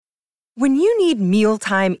When you need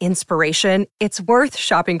mealtime inspiration, it's worth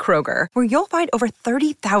shopping Kroger, where you'll find over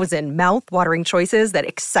 30,000 mouth-watering choices that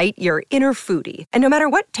excite your inner foodie. And no matter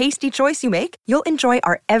what tasty choice you make, you'll enjoy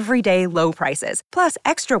our everyday low prices, plus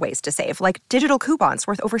extra ways to save, like digital coupons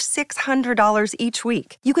worth over $600 each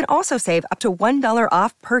week. You can also save up to $1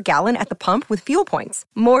 off per gallon at the pump with fuel points.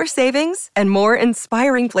 More savings and more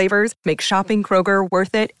inspiring flavors make shopping Kroger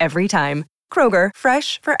worth it every time. Kroger,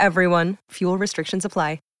 fresh for everyone. Fuel restrictions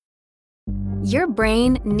apply. Your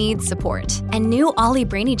brain needs support, and new Ollie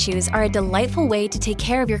Brainy Chews are a delightful way to take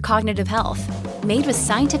care of your cognitive health. Made with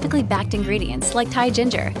scientifically backed ingredients like Thai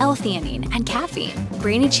ginger, L-theanine, and caffeine,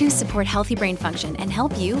 Brainy Chews support healthy brain function and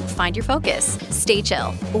help you find your focus, stay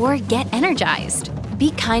chill, or get energized.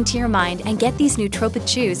 Be kind to your mind and get these nootropic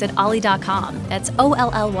chews at ollie.com. That's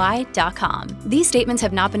OLLY.com. These statements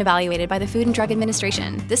have not been evaluated by the Food and Drug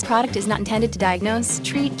Administration. This product is not intended to diagnose,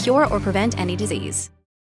 treat, cure, or prevent any disease.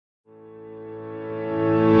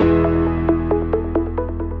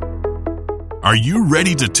 Are you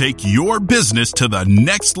ready to take your business to the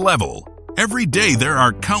next level? Every day there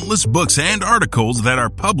are countless books and articles that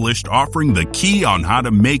are published offering the key on how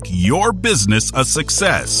to make your business a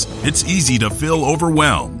success. It's easy to feel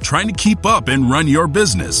overwhelmed trying to keep up and run your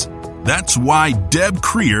business. That's why Deb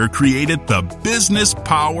Creer created the Business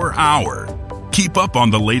Power Hour. Keep up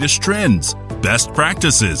on the latest trends, best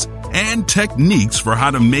practices, and techniques for how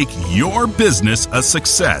to make your business a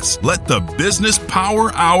success. Let the Business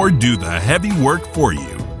Power Hour do the heavy work for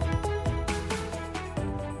you.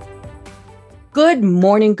 Good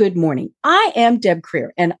morning. Good morning. I am Deb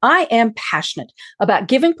Creer, and I am passionate about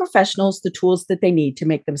giving professionals the tools that they need to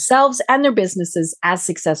make themselves and their businesses as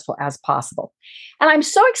successful as possible. And I'm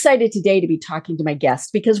so excited today to be talking to my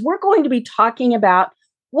guest because we're going to be talking about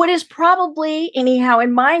what is probably, anyhow,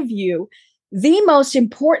 in my view, the most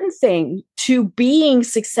important thing to being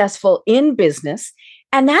successful in business,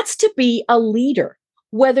 and that's to be a leader.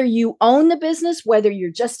 Whether you own the business, whether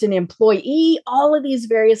you're just an employee, all of these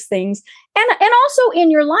various things, and also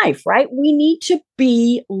in your life, right? We need to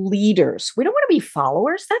be leaders. We don't want to be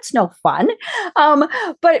followers. That's no fun.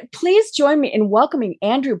 But please join me in welcoming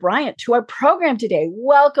Andrew Bryant to our program today.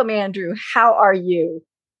 Welcome, Andrew. How are you?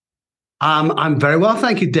 I'm very well.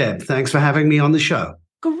 Thank you, Deb. Thanks for having me on the show.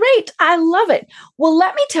 Great. I love it. Well,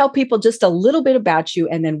 let me tell people just a little bit about you,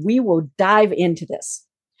 and then we will dive into this.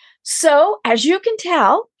 So, as you can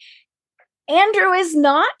tell, Andrew is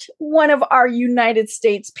not one of our United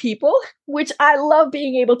States people, which I love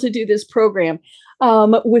being able to do this program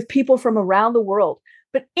with people from around the world,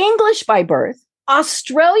 but English by birth,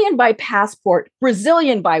 Australian by passport,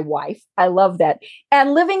 Brazilian by wife. I love that.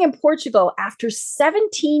 And living in Portugal after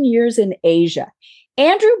 17 years in Asia.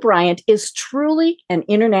 Andrew Bryant is truly an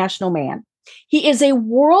international man. He is a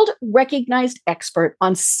world-recognized expert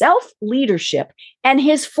on self-leadership, and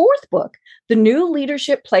his fourth book, The New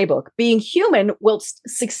Leadership Playbook, Being Human Whilst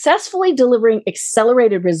Successfully Delivering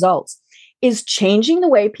Accelerated Results, is changing the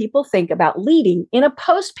way people think about leading in a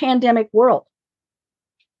post-pandemic world.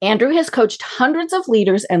 Andrew has coached hundreds of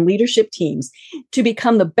leaders and leadership teams to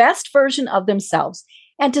become the best version of themselves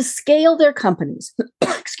and to scale their companies.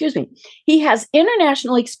 Excuse me. He has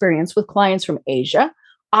international experience with clients from Asia,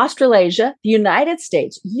 Australasia, the United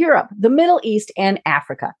States, Europe, the Middle East, and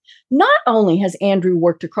Africa. Not only has Andrew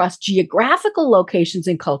worked across geographical locations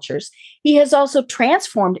and cultures, he has also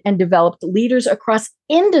transformed and developed leaders across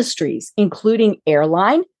industries, including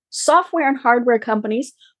airline, software and hardware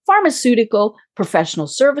companies, pharmaceutical, professional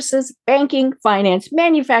services, banking, finance,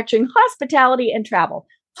 manufacturing, hospitality, and travel.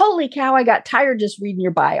 Holy cow, I got tired just reading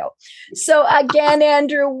your bio. So again,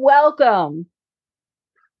 Andrew, welcome.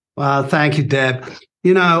 Well, thank you, Deb.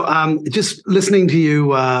 You know, just listening to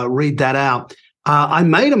you read that out, I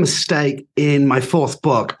made a mistake in my fourth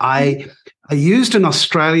book. I used an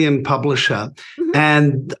Australian publisher,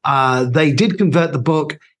 and they did convert the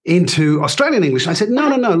book into Australian English. I said, no,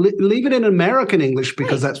 leave it in American English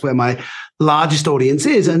because that's where my largest audience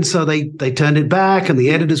is. And so they turned it back, and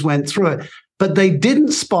the editors went through it. But they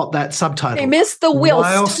didn't spot that subtitle. They missed the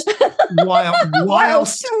whilst.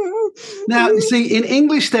 Whilst. Now, you see, in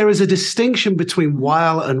English, there is a distinction between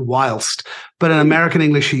while and whilst. But in American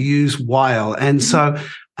English, you use while. And so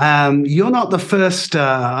you're not the first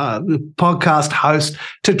podcast host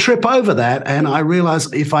to trip over that. And I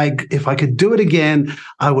realized if I could do it again,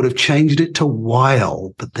 I would have changed it to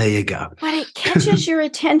while. But there you go. But it catches your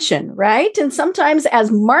attention, right? And sometimes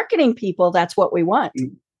as marketing people, that's what we want.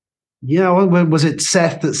 Yeah, well, was it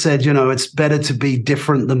Seth that said, you know, it's better to be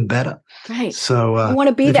different than better? Right. So I want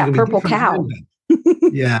to be that purple cow.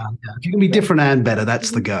 Yeah. If you can be different and better, that's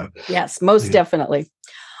the go. Yes, most definitely.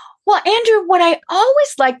 Well, Andrew, what I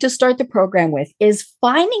always like to start the program with is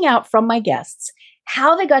finding out from my guests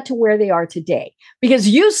how they got to where they are today. Because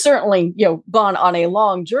you certainly, gone on a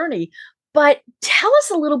long journey, but tell us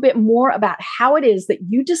a little bit more about how it is that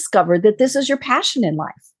you discovered that this is your passion in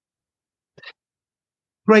life.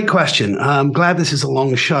 Great question. I'm glad this is a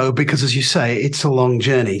long show because, as you say, it's a long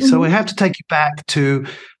journey. Mm-hmm. So I have to take you back to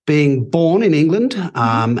being born in England,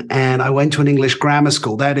 and I went to an English grammar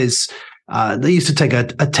school. That is, they used to take a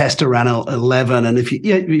test around 11, and if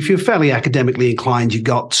you're fairly academically inclined, you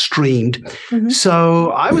got streamed. Mm-hmm.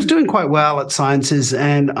 So I was doing quite well at sciences,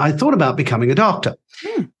 and I thought about becoming a doctor.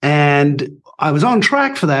 And I was on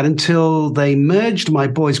track for that until they merged my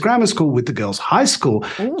boys' grammar school with the girls' high school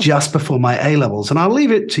just before my A-levels. And I'll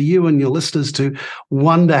leave it to you and your listeners to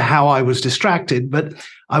wonder how I was distracted. But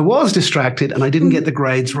I was distracted and I didn't get the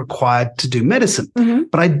grades required to do medicine. Mm-hmm.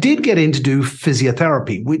 But I did get in to do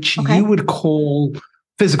physiotherapy, which you would call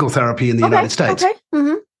physical therapy in the United States. Okay.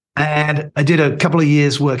 Mm-hmm. And I did a couple of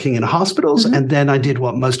years working in hospitals, and then I did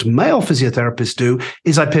what most male physiotherapists do,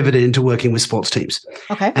 is I pivoted into working with sports teams.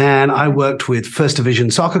 Okay. And I worked with first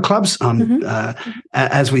division soccer clubs.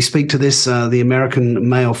 As we speak to this, the American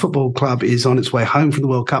male football club is on its way home from the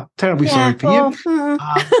World Cup. Terribly sorry for you.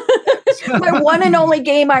 My one and only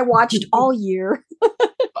game I watched all year.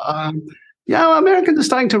 Americans are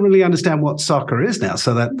starting to really understand what soccer is now,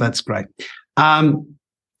 so that's great.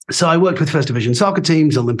 So I worked with first division soccer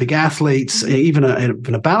teams, Olympic athletes, even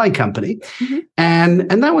a ballet company. Mm-hmm.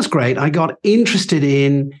 And that was great. I got interested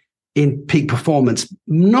in peak performance,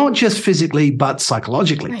 not just physically, but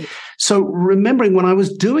psychologically. Right. So remembering when I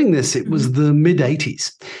was doing this, it was the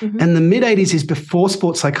mid-'80s. Mm-hmm. And the mid-'80s is before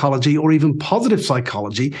sports psychology or even positive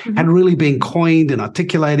psychology had really been coined and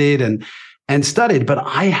articulated and studied. But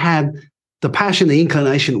I had the passion, the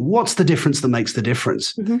inclination, what's the difference that makes the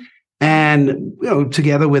difference? Mm-hmm. And,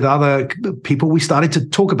 together with other people, we started to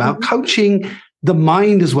talk about coaching the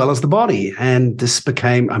mind as well as the body. And this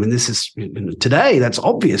became, this is today, that's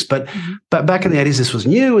obvious, but back in the 80s, this was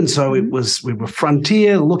new. And so we were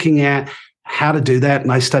frontier looking at how to do that.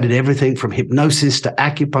 And I studied everything from hypnosis to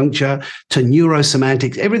acupuncture to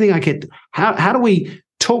neurosemantics, everything I could. How do we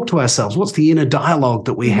talk to ourselves? What's the inner dialogue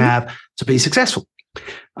that we have to be successful?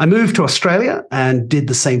 I moved to Australia and did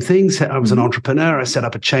the same things. I was an entrepreneur. I set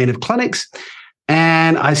up a chain of clinics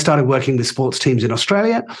and I started working with sports teams in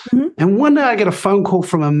Australia. Mm-hmm. And one day I get a phone call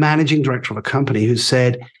from a managing director of a company who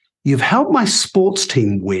said, "You've helped my sports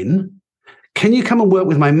team win. Can you come and work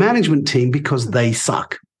with my management team because they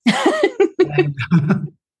suck?"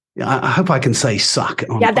 I hope I can say suck.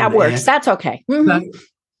 That works. Air. That's okay. Mm-hmm.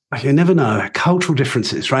 You never know, cultural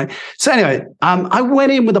differences, right? So anyway, I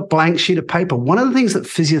went in with a blank sheet of paper. One of the things that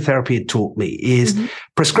physiotherapy had taught me is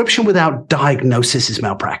prescription without diagnosis is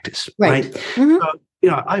malpractice, right? Mm-hmm. So,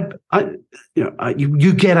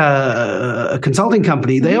 you get a consulting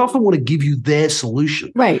company, they often want to give you their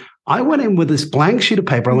solution. Right. I went in with this blank sheet of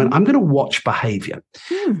paper. I went, I'm going to watch behavior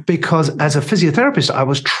because as a physiotherapist, I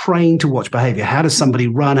was trained to watch behavior. How does somebody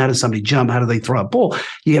run? How does somebody jump? How do they throw a ball?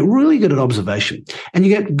 You get really good at observation and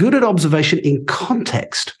you get good at observation in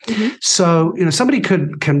context. Mm-hmm. So, somebody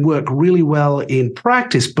can work really well in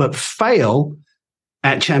practice, but fail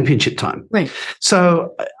at championship time. Right.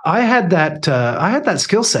 So I had that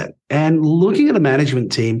skill set, and looking at a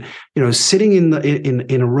management team, sitting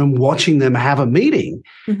in a room watching them have a meeting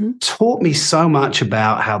taught me so much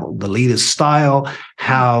about how the leader's style,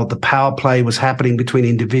 how the power play was happening between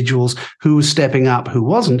individuals, who was stepping up, who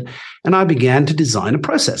wasn't. And I began to design a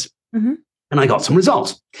process. Mm-hmm. And I got some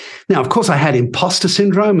results. Now, of course, I had imposter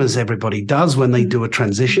syndrome, as everybody does when they do a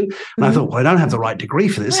transition. And I thought, well, I don't have the right degree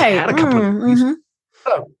for this. Right. I had a couple of degrees.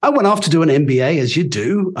 So I went off to do an MBA, as you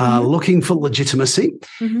do, looking for legitimacy.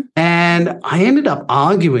 Mm-hmm. And I ended up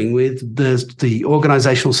arguing with the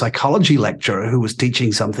organizational psychology lecturer who was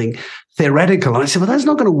teaching something theoretical. And I said, well, that's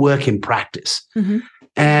not going to work in practice. Mm-hmm.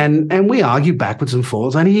 And we argued backwards and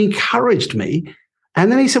forwards, and he encouraged me.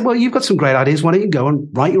 And then he said, well, you've got some great ideas. Why don't you go and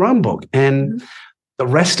write your own book? And the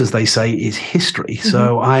rest, as they say, is history. Mm-hmm.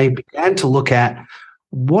 So I began to look at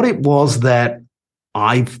what it was that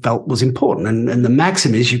I felt was important. And the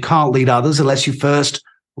maxim is you can't lead others unless you first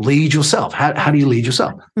lead yourself. How do you lead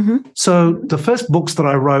yourself? Mm-hmm. So the first books that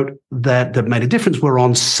I wrote that made a difference were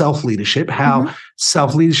on self-leadership, how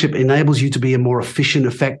self-leadership enables you to be a more efficient,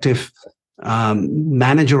 effective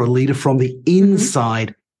manager or leader from the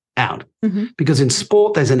inside out. Mm-hmm. Because in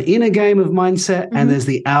sport, there's an inner game of mindset and there's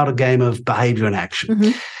the outer game of behavior and action.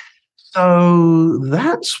 Mm-hmm. So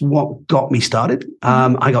that's what got me started.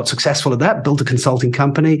 I got successful at that, built a consulting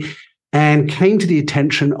company, and came to the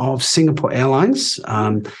attention of Singapore Airlines.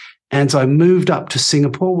 And so I moved up to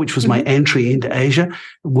Singapore, which was my entry into Asia,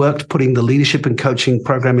 worked putting the leadership and coaching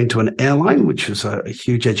program into an airline, which was a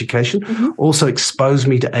huge education, also exposed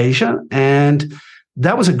me to Asia. And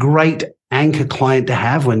that was a great anchor client to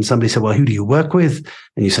have when somebody said, well, who do you work with?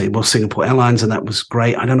 And you say, well, Singapore Airlines. And that was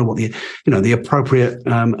great. I don't know what the appropriate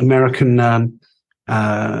American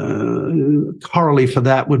corollary for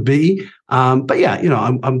that would be. But yeah,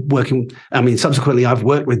 I'm working. I mean, subsequently, I've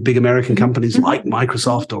worked with big American companies like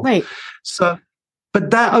Microsoft.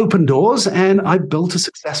 But that opened doors, and I built a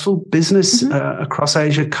successful business across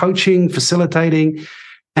Asia, coaching, facilitating,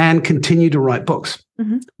 and continue to write books.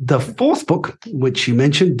 The fourth book, which you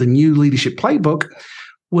mentioned, the New Leadership Playbook,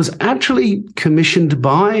 was actually commissioned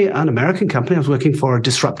by an American company. I was working for a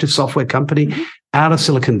disruptive software company out of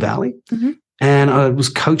Silicon Valley. And I was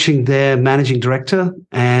coaching their managing director,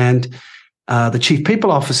 and the chief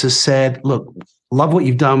people officer said, look, love what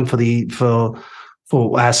you've done for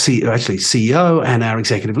our CEO and our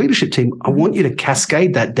executive leadership team. I want you to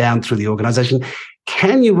cascade that down through the organization.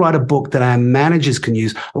 Can you write a book that our managers can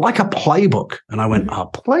use, like a playbook? And I went, a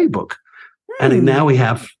playbook? And now we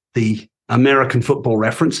have the American football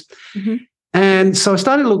reference. And so I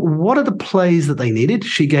started to look, what are the plays that they needed?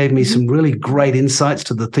 She gave me some really great insights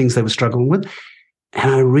to the things they were struggling with.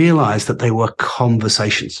 And I realized that they were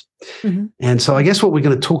conversations. And so I guess what we're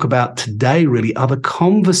going to talk about today really are the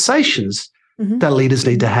conversations that leaders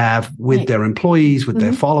need to have with their employees, with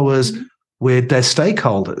their followers, with their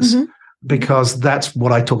stakeholders, because that's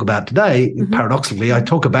what I talk about today. Paradoxically, I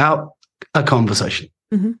talk about a conversation.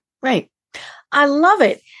 Right. I love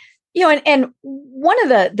it. And one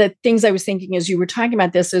of the things I was thinking as you were talking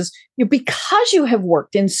about this is, because you have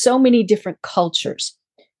worked in so many different cultures,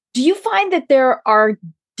 do you find that there are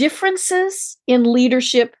differences in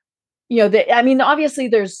leadership? Obviously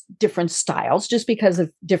there's different styles just because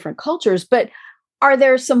of different cultures, but are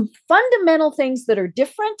there some fundamental things that are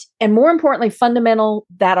different and, more importantly, fundamental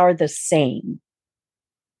that are the same?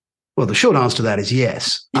 Well, the short answer to that is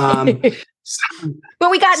yes.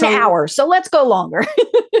 But we got an hour, so let's go longer.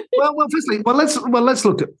 Firstly, let's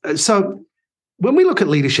look at, so when we look at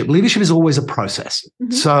leadership is always a process.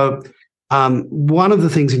 So one of the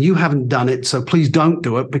things, and you haven't done it, so please don't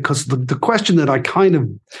do it, because the question that I kind of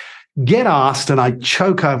get asked and I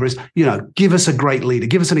choke over is, give us a great leader,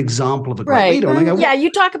 give us an example of a great leader. And I go, yeah, you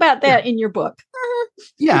talk about that in your book.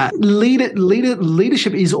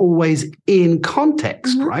 Leadership is always in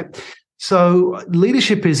context, right? So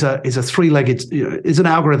leadership is a three-legged, is an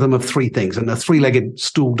algorithm of three things, and a three-legged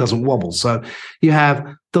stool doesn't wobble. So you have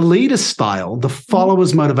the leader style, the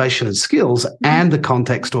follower's motivation and skills, and the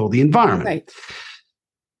context or the environment. Right.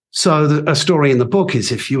 So a story in the book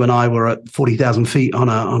is, if you and I were at 40,000 feet on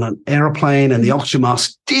an airplane and the oxygen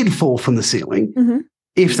mask did fall from the ceiling,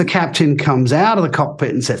 if the captain comes out of the cockpit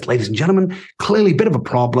and says, ladies and gentlemen, clearly a bit of a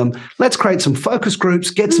problem, let's create some focus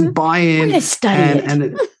groups, get some buy-in. Let's study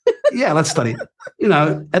it. Yeah, let's study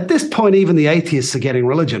it. At this point, even the atheists are getting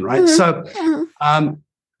religion, right? So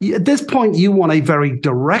at this point, you want a very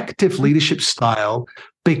directive leadership style,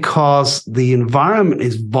 because the environment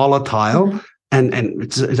is volatile and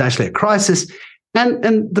it's actually a crisis.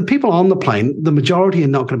 And the people on the plane, the majority are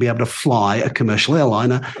not going to be able to fly a commercial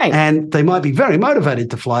airliner. Right. And they might be very motivated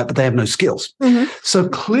to fly it, but they have no skills. So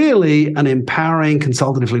clearly an empowering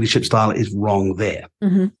consultative leadership style is wrong there.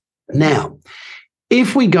 Now,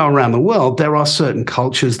 if we go around the world, there are certain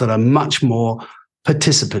cultures that are much more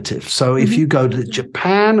participative. So if you go to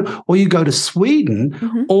Japan or you go to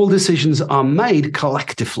Sweden, all decisions are made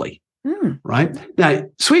collectively, right? Now,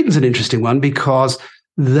 Sweden's an interesting one because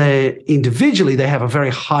individually they have a very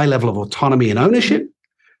high level of autonomy and ownership,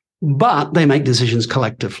 but they make decisions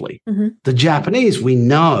collectively. The Japanese, we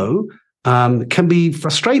know, can be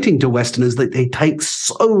frustrating to Westerners that they take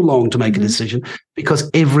so long to make a decision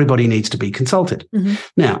because everybody needs to be consulted.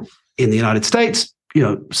 Now, in the United States,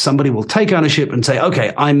 somebody will take ownership and say,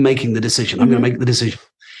 okay, I'm making the decision. I'm going to make the decision.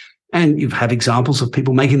 And you have examples of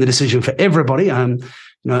people making the decision for everybody.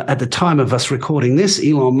 At the time of us recording this,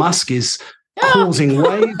 Elon Musk is causing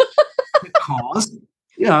waves because,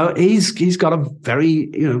 he's got a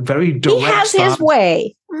very, very direct He has his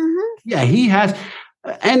way. Yeah, he has.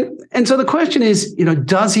 And so the question is,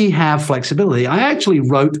 does he have flexibility? I actually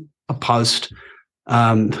wrote a post,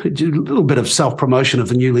 a little bit of self-promotion of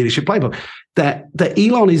the New Leadership Playbook, that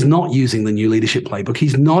Elon is not using the New Leadership Playbook.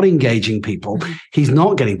 He's not engaging people. He's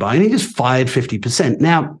not getting buy-in. He just fired 50%.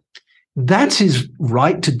 Now, that's his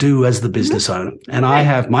right to do as the business owner. And I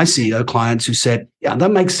have my CEO clients who said, yeah,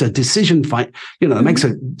 that makes a decision,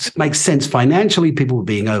 that makes sense financially. People were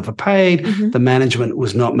being overpaid. The management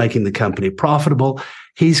was not making the company profitable.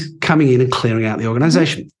 He's coming in and clearing out the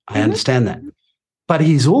organization. I understand that. But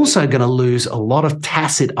he's also going to lose a lot of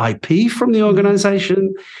tacit IP from the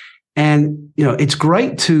organization. And, it's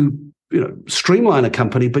great to, streamline a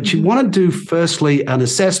company, but you want to do firstly an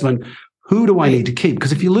assessment. Who do I need to keep?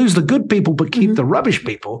 Because if you lose the good people but keep the rubbish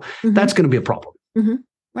people, that's going to be a problem.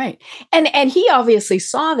 Right. And he obviously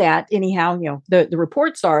saw that anyhow, the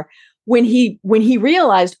reports are when he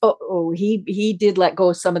realized, he did let go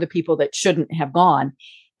of some of the people that shouldn't have gone.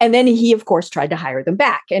 And then he, of course, tried to hire them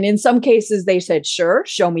back. And in some cases, they said, sure,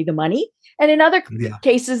 show me the money. And in other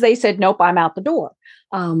cases, they said, nope, I'm out the door.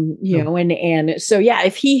 And so,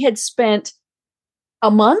 if he had spent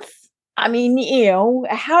a month,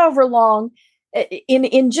 however long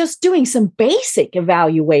in just doing some basic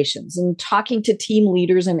evaluations and talking to team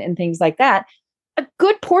leaders and things like that, a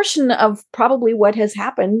good portion of probably what has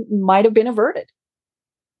happened might have been averted.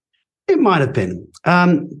 It might have been.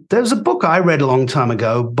 There was a book I read a long time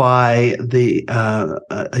ago by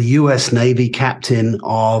a U.S. Navy captain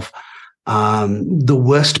of the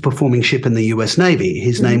worst performing ship in the U.S. Navy.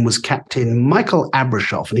 His name was Captain Michael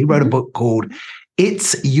Abrashoff, and he wrote a book called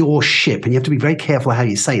It's Your Ship. And you have to be very careful how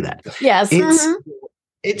you say that. Yes.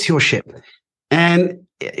 It's your ship. And,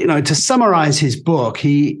 to summarize his book,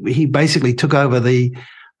 he basically took over the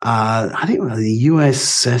USS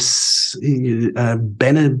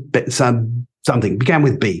something, began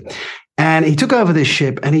with B. And he took over this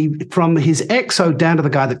ship, and from his XO down to the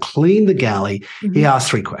guy that cleaned the galley, he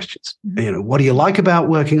asked 3 questions. What do you like about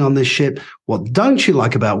working on this ship? What don't you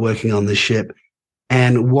like about working on this ship?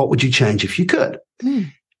 And what would you change if you could?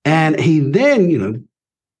 And he then,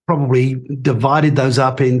 probably divided those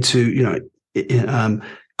up into,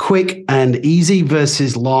 quick and easy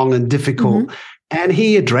versus long and difficult. And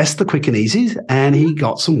he addressed the quick and easies, and he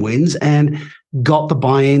got some wins and got the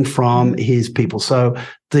buy-in from his people. So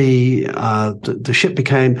the ship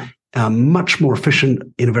became much more efficient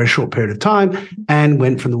in a very short period of time and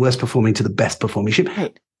went from the worst performing to the best performing ship.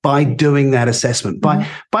 By doing that assessment, by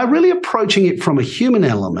really approaching it from a human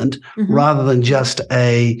element rather than just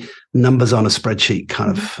a numbers on a spreadsheet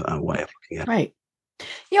kind of way of looking at it. Right.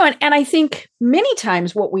 And I think many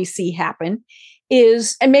times what we see happen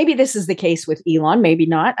is, and maybe this is the case with Elon, maybe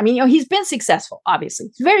not. He's been successful, obviously.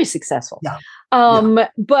 He's very successful.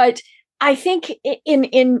 But I think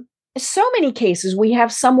in so many cases, we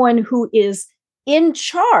have someone who is in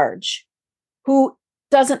charge who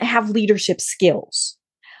doesn't have leadership skills.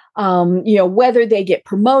 Whether they get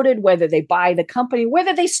promoted, whether they buy the company,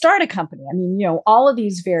 whether they start a company, all of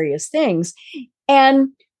these various things. And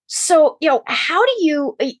so, how do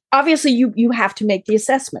you, obviously you have to make the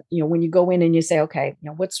assessment, when you go in and you say, okay,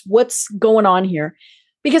 what's going on here?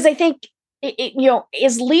 Because I think,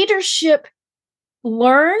 is leadership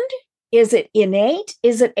learned? Is it innate?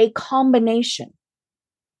 Is it a combination?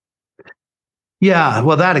 Yeah,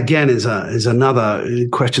 well, that again is another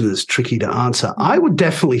question that's tricky to answer. I would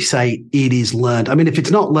definitely say it is learned. If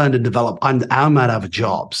it's not learned and developed, I'm out of a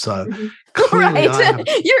job. So clearly,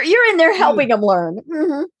 you're in there helping them learn.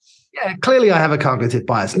 Yeah, clearly I have a cognitive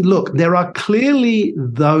bias. Look, there are clearly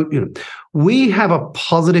we have a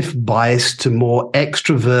positive bias to more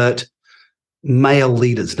extrovert male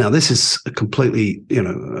leaders. Now, this is a completely,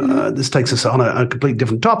 this takes us on a completely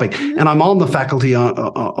different topic. And I'm on the faculty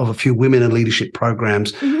of a few women in leadership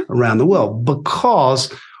programs around the world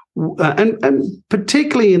because, and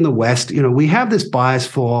particularly in the West, we have this bias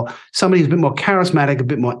for somebody who's a bit more charismatic, a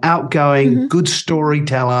bit more outgoing, good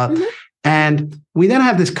storyteller. And we then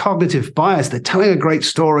have this cognitive bias. They're telling a great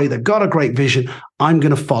story. They've got a great vision. I'm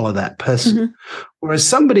going to follow that person. Whereas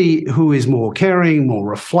somebody who is more caring, more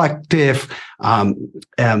reflective,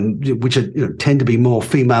 which tend to be more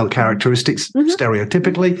female characteristics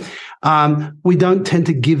stereotypically, we don't tend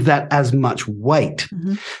to give that as much weight.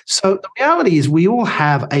 So the reality is we all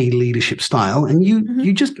have a leadership style, and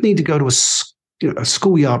you just need to go to a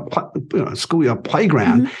schoolyard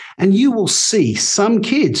playground, and you will see some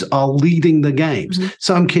kids are leading the games.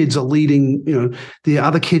 Some kids are leading, the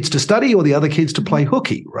other kids to study or the other kids to play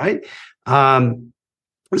hooky, right?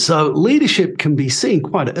 So leadership can be seen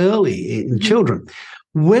quite early in children.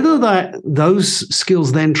 Whether those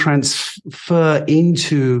skills then transfer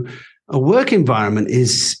into a work environment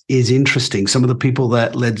is interesting. Some of the people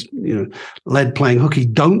that led playing hooky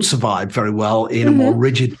don't survive very well in a more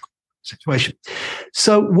rigid situation.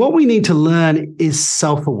 So what we need to learn is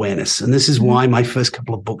self-awareness. And this is why my first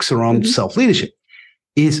couple of books are on self-leadership.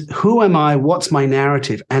 is who am I? What's my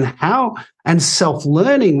narrative? And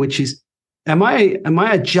self-learning, which is, am I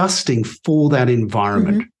adjusting for that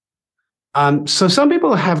environment? So some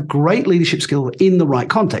people have great leadership skill in the right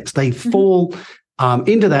context. They fall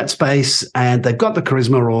into that space and they've got the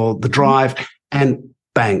charisma or the drive and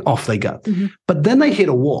bang, off they go. But then they hit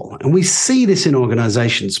a wall. And we see this in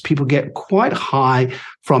organizations. People get quite high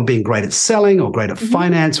from being great at selling or great at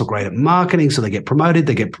finance or great at marketing. So they get promoted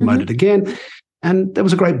again. And there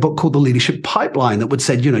was a great book called The Leadership Pipeline that would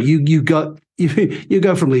say, you go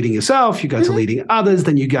from leading yourself, you go to leading others,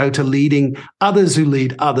 then you go to leading others who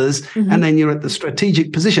lead others, and then you're at the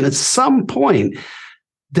strategic position. At some point,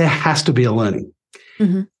 there has to be a learning.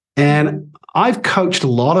 And I've coached a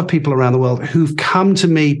lot of people around the world who've come to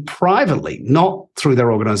me privately, not through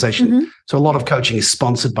their organization. So a lot of coaching is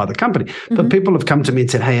sponsored by the company. But people have come to me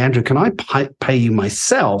and said, hey, Andrew, can I pay you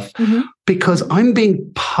myself? Because I'm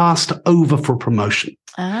being passed over for promotion.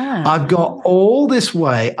 I've got all this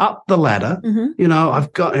way up the ladder.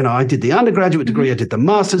 I've got, I did the undergraduate degree, I did the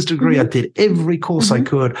master's degree, I did every course I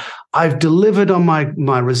could. I've delivered on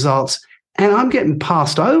my results. And I'm getting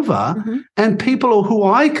passed over, and people who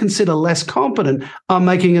I consider less competent are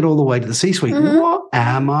making it all the way to the C-suite. What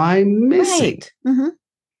am I missing?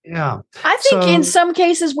 Yeah. I think in some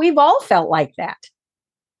cases we've all felt like that.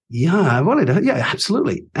 Yeah,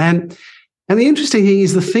 absolutely. And the interesting thing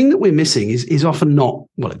is the thing that we're missing is often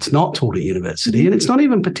it's not taught at university, and it's not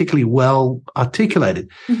even particularly well articulated.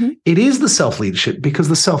 It is the self-leadership, because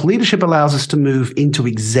the self-leadership allows us to move into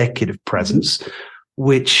executive presence,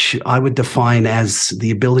 which I would define as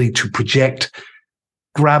the ability to project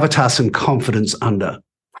gravitas and confidence under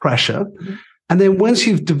pressure. And then once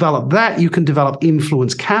you've developed that, you can develop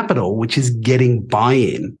influence capital, which is getting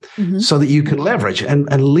buy-in so that you can leverage. And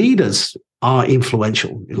leaders are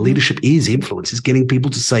influential. Leadership is influence. It's getting people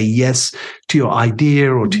to say yes to your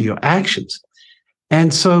idea or to your actions.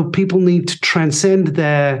 And so people need to transcend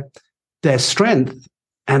their strength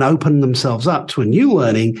and open themselves up to a new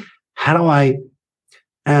learning. How do I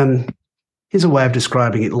here's a way of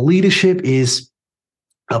describing it. Leadership is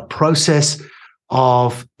a process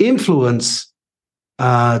of influence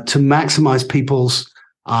to maximize people's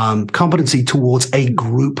competency towards a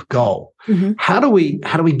group goal. How do we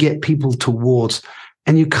get people towards,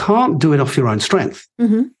 and you can't do it off your own strength.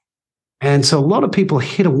 And so a lot of people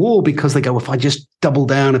hit a wall because they go, if I just double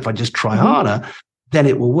down, if I just try harder, then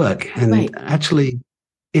it will work. And actually,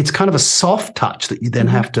 it's kind of a soft touch that you then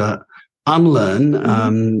have to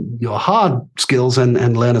unlearn your hard skills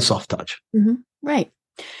and learn a soft touch. Right.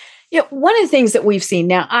 One of the things that we've seen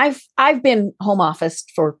now, I've been home office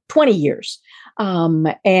for 20 years.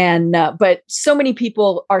 But so many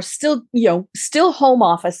people are still home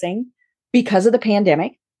officing because of the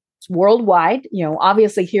pandemic. It's worldwide,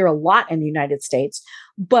 obviously here a lot in the United States.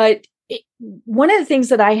 But one of the things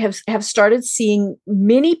that I have started seeing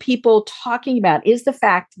many people talking about is the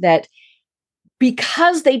fact that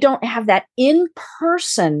because they don't have that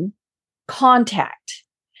in-person contact,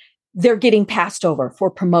 they're getting passed over for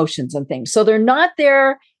promotions and things. So they're not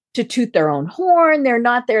there to toot their own horn. They're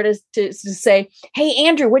not there to say, hey,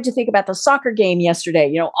 Andrew, what'd you think about the soccer game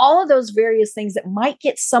yesterday? All of those various things that might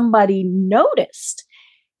get somebody noticed.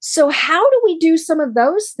 So how do we do some of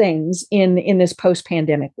those things in this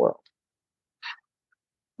post-pandemic world?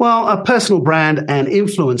 Well, a personal brand and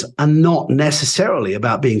influence are not necessarily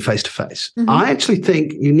about being face-to-face. I actually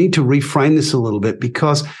think you need to reframe this a little bit,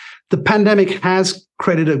 because the pandemic has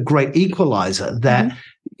created a great equalizer that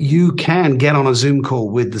you can get on a Zoom call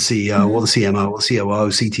with the CEO or the CMO or COO,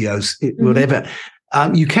 CTO, whatever.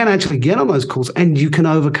 You can actually get on those calls and you can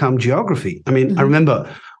overcome geography. I mean, I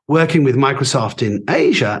remember working with Microsoft in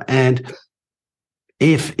Asia, and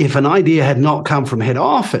if an idea had not come from head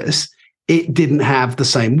office, it didn't have the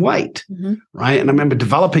same weight, right? And I remember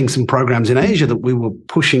developing some programs in Asia that we were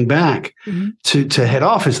pushing back to head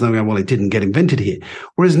office, and they were going, well, it didn't get invented here.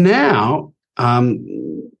 Whereas now,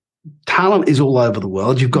 talent is all over the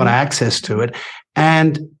world. You've got access to it,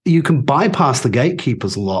 and you can bypass the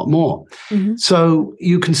gatekeepers a lot more. So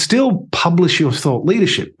you can still publish your thought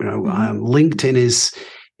leadership. LinkedIn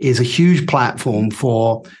is a huge platform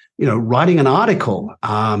for writing an article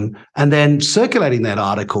and then circulating that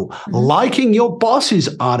article, liking your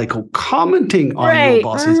boss's article, commenting on your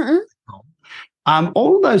boss's article.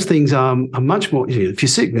 All of those things are much more, if you're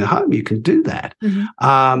sitting at home, you can do that.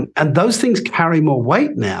 And those things carry more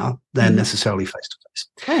weight now than necessarily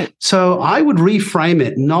face-to-face. Right. So I would reframe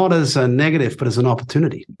it not as a negative, but as an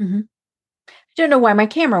opportunity. I don't know why my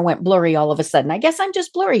camera went blurry all of a sudden. I guess I'm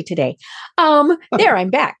just blurry today. There,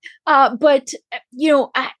 I'm back. But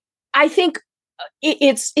I think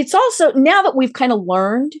it's also, now that we've kind of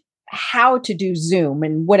learned how to do Zoom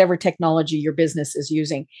and whatever technology your business is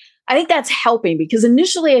using, I think that's helping, because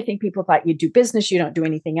initially I think people thought you do business, you don't do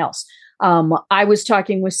anything else. I was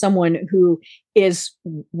talking with someone who is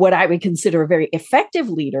what I would consider a very effective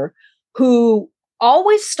leader, who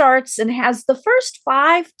always starts and has the first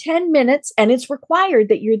 5-10 minutes, and it's required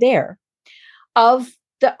that you're there, of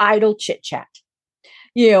the idle chit chat,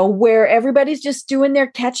 where everybody's just doing their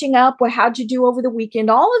catching up. Well, how'd you do over the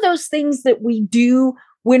weekend? All of those things that we do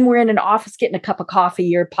when we're in an office, getting a cup of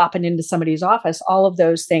coffee or popping into somebody's office, all of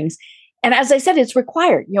those things. And as I said, it's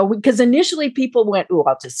required, because initially people went, oh,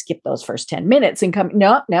 I'll just skip those first 10 minutes and come.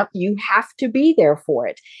 No, you have to be there for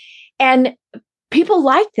it. And people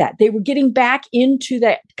like that. They were getting back into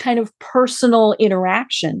that kind of personal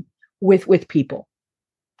interaction with people.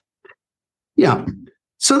 Yeah.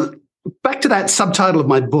 So back to that subtitle of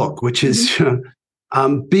my book, which is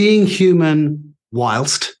Being Human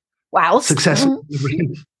Whilst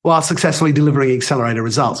successfully delivering accelerated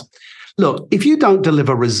results. Look, if you don't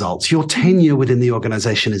deliver results, your tenure within the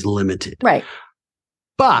organization is limited. Right.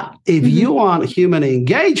 But if you aren't human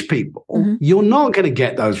engaged people, you're not going to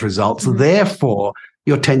get those results. Therefore,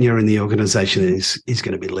 your tenure in the organization is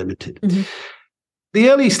going to be limited. The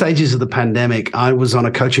early stages of the pandemic, I was on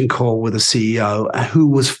a coaching call with a CEO who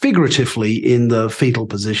was figuratively in the fetal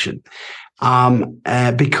position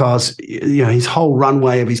because his whole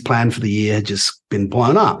runway of his plan for the year had just been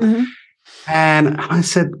blown up. And I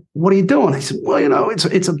said, what are you doing? He said, well,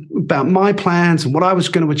 it's about my plans and what I was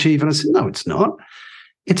going to achieve. And I said, no, it's not.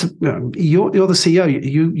 It's you're the CEO.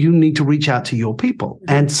 You need to reach out to your people.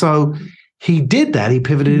 And so he did that. He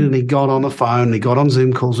pivoted and he got on the phone. And he got on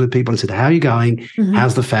Zoom calls with people and said, how are you going?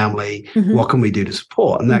 How's the family? What can we do to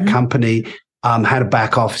support? And that company had a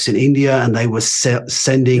back office in India, and they were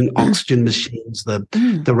sending oxygen machines,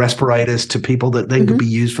 the respirators, to people that then could be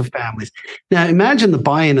used for families. Now, imagine the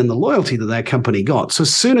buy-in and the loyalty that company got. So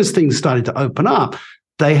as soon as things started to open up,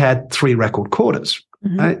 they had 3 record quarters,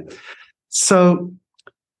 right? So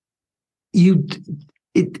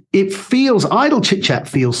it feels, idle chit chat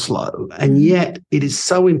feels slow, and yet it is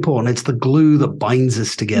so important. It's the glue that binds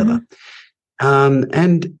us together.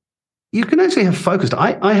 And you can actually have focused.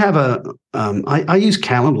 I have I use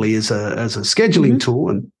Calendly as a scheduling tool,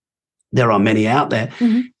 and there are many out there.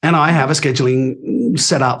 And I have a scheduling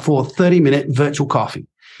set up for 30-minute virtual coffee.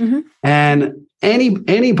 And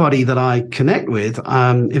anybody that I connect with,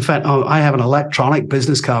 in fact, I have an electronic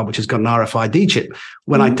business card which has got an RFID chip.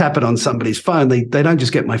 When I tap it on somebody's phone, they don't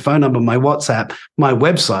just get my phone number, my WhatsApp, my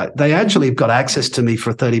website. They actually have got access to me for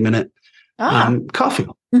a 30-minute coffee.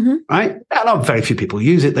 Right? Now, not very few people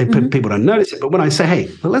use it. People don't notice it. But when I say, hey,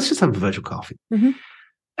 well, let's just have a virtual coffee.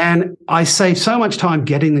 And I save so much time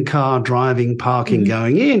getting in the car, driving, parking,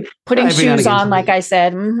 going in. Putting shoes on, like I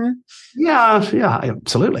said. Yeah,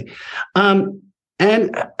 absolutely.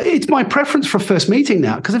 And it's my preference for a first meeting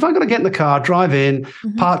now, because if I've got to get in the car, drive in,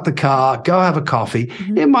 park the car, go have a coffee,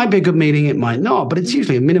 it might be a good meeting, it might not, but it's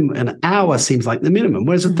usually a minimum. An hour seems like the minimum,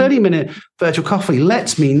 whereas a 30-minute virtual coffee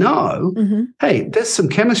lets me know, hey, there's some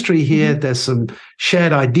chemistry here, there's some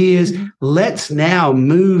shared ideas. Let's now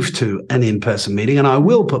move to an in-person meeting, and I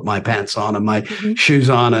will put my pants on and my shoes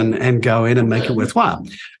on and go in and make it worthwhile.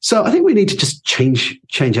 So I think we need to just change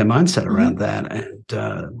our mindset around that.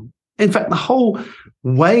 And in fact, the whole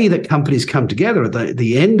way that companies come together at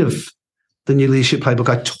the end of the New Leadership Playbook,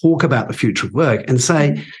 I talk about the future of work and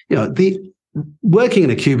say, the working in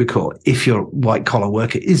a cubicle, if you're a white collar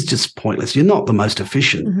worker, is just pointless. You're not the most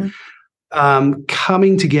efficient.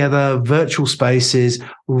 Coming together, virtual spaces,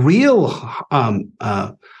 real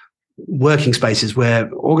working spaces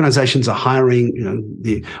where organizations are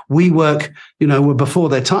hiring, WeWork, were before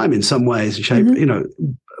their time in some ways and shape,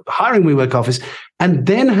 hiring WeWork office, and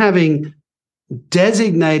then having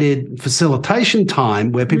designated facilitation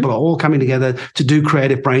time where people are all coming together to do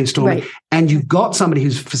creative brainstorming, and you've got somebody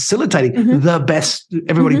who's facilitating the best,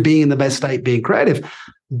 everybody being in the best state, being creative.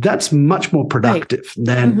 That's much more productive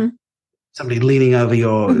than somebody leaning over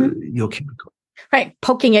your cubicle. Right,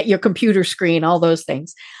 poking at your computer screen, all those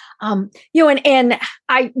things. And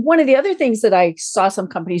one of the other things that I saw some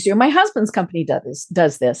companies do, my husband's company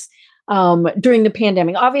does this during the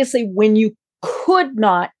pandemic. Obviously, when you could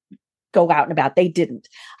not go out and about, they didn't.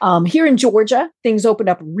 Here in Georgia, things opened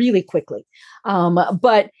up really quickly.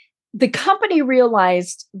 But the company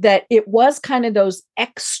realized that it was kind of those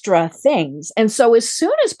extra things. And so as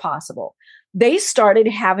soon as possible, they started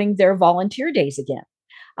having their volunteer days again,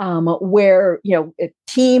 where, a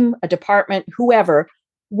team, a department, whoever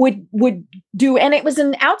would do, and it was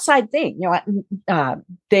an outside thing,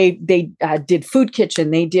 They did food kitchen.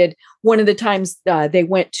 They did one of the times they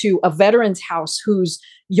went to a veteran's house whose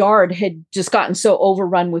yard had just gotten so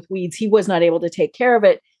overrun with weeds he was not able to take care of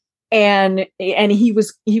it, and he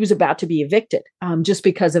was about to be evicted just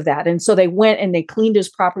because of that. And so they went and they cleaned his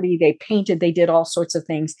property. They painted. They did all sorts of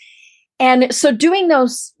things. And so doing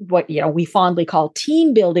those, what we fondly call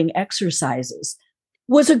team building exercises,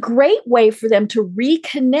 was a great way for them to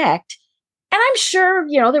reconnect. And I'm sure,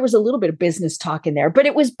 there was a little bit of business talk in there, but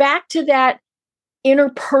it was back to that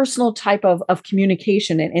interpersonal type of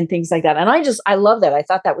communication and things like that. And I love that. I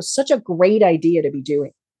thought that was such a great idea to be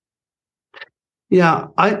doing. Yeah,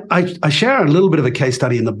 I share a little bit of a case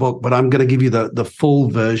study in the book, but I'm going to give you the full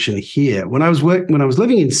version here. When I was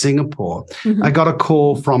living in Singapore, I got a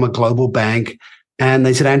call from a global bank, and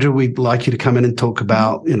they said, "Andrew, we'd like you to come in and talk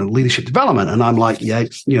about leadership development." And I'm like, "Yeah,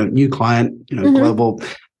 new client, global.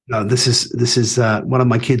 This is one of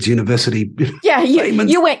my kids' university." Yeah,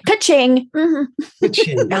 you went ka-ching. Mm-hmm.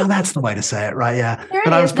 Ka-ching. Oh, that's the way to say it, right? Yeah, there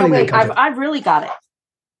but I was putting I've really got it.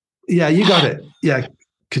 Yeah, you got it. Yeah.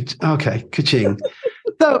 Okay, ka-ching.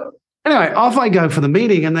 So anyway, off I go for the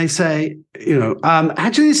meeting, and they say,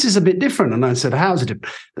 actually, this is a bit different. And I said, how's it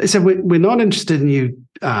different? They said, we're not interested in you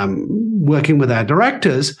working with our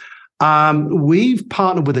directors. We've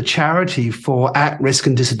partnered with a charity for at-risk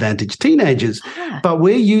and disadvantaged teenagers, but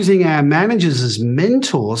we're using our managers as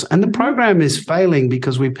mentors, and the program is failing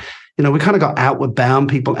because we kind of got outward bound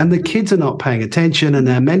people, and the kids are not paying attention, and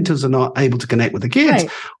their mentors are not able to connect with the kids.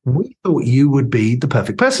 Right. We thought you would be the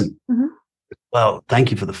perfect person. Mm-hmm. Well, thank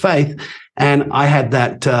you for the faith. And I had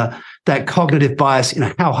that cognitive bias.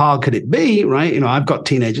 How hard could it be? Right? I've got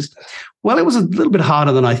teenagers. Well, it was a little bit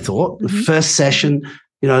harder than I thought. Mm-hmm. The first session,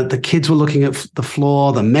 the kids were looking at the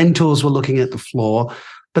floor, the mentors were looking at the floor.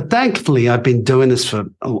 But thankfully, I've been doing this for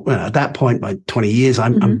at that point, by 20 years.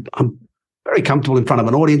 I'm very comfortable in front of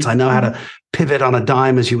an audience. I know how to pivot on a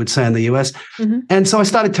dime, as you would say in the US. Mm-hmm. And so I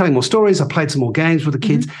started telling more stories. I played some more games with the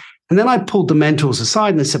kids. Mm-hmm. And then I pulled the mentors aside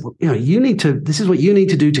and they said, well, this is what you need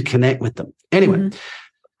to do to connect with them. Anyway, the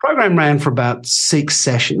program ran for about 6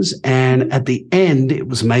 sessions. And at the end, it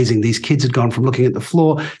was amazing. These kids had gone from looking at the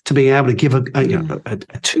floor to being able to give a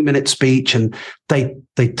 2-minute speech. And they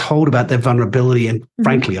told about their vulnerability. And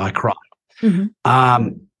frankly, I cried. Mm-hmm.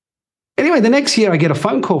 Anyway, the next year I get a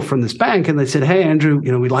phone call from this bank and they said, "Hey, Andrew,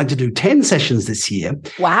 we'd like to do 10 sessions this year."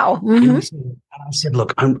 Wow. Mm-hmm. And I said,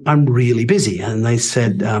 "Look, I'm really busy." And they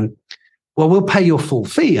said, "Well, we'll pay your full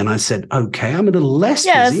fee." And I said, "Okay, I'm a little less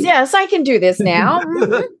busy." Yes, I can do this now.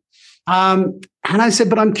 And I said,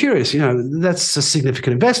 "But I'm curious, that's a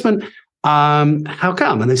significant investment. How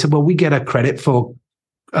come?" And they said, "Well, we get a credit for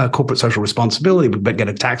corporate social responsibility. We get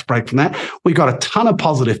a tax break from that. We got a ton of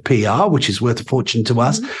positive PR, which is worth a fortune to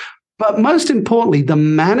us. But most importantly, the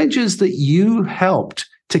managers that you helped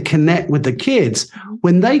to connect with the kids,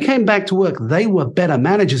 when they came back to work, they were better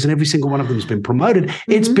managers, and every single one of them has been promoted.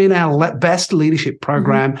 Mm-hmm. It's been our best leadership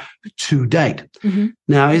program to date." Mm-hmm.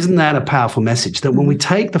 Now, isn't that a powerful message that when we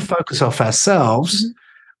take the focus off ourselves,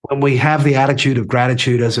 when we have the attitude of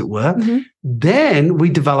gratitude, as it were, then we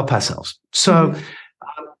develop ourselves. So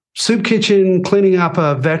soup kitchen, cleaning up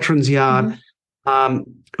a veteran's yard,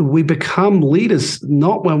 we become leaders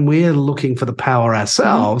not when we're looking for the power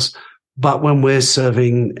ourselves, but when we're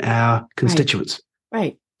serving our constituents.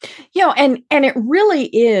 Right. And it really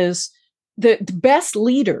is the best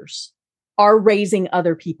leaders are raising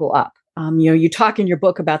other people up. You talk in your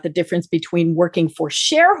book about the difference between working for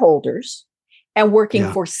shareholders and working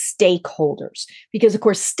for stakeholders, because of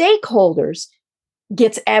course, stakeholders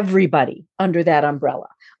gets everybody under that umbrella.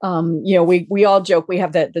 We all joke, we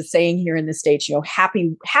have the saying here in the States,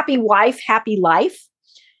 happy wife, happy life.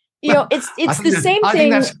 It's the same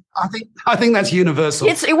thing. I think that's universal.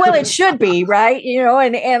 It should be, right?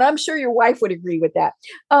 And I'm sure your wife would agree with that.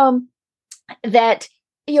 That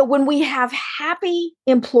when we have happy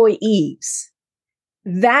employees,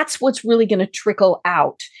 that's what's really going to trickle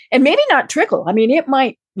out, and maybe not trickle. I mean, it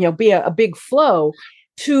might be a big flow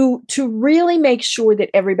to really make sure that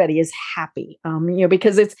everybody is happy,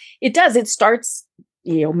 because it starts,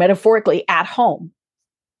 metaphorically at home.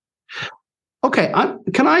 Okay.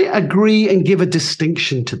 Can I agree and give a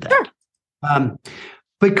distinction to that? Sure.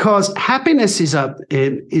 Because happiness is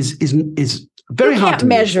very hard to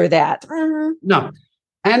measure that. Mm-hmm. No.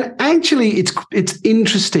 And actually, it's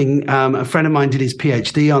interesting. A friend of mine did his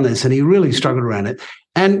PhD on this, and he really struggled around it.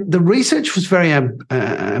 And the research was very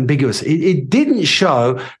ambiguous. It didn't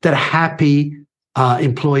show that happy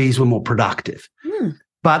employees were more productive,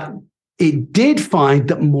 but it did find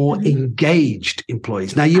that more engaged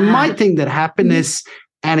employees. Now, you might think that happiness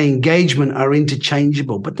and engagement are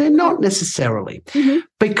interchangeable, but they're not necessarily,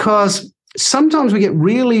 because sometimes we get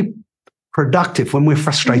really productive when we're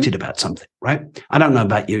frustrated about something, right? I don't know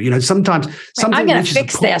about you. You know, sometimes something I'm going to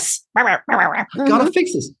fix this. Got to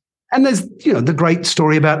fix this. And there's, the great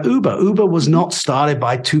story about Uber. Uber was not started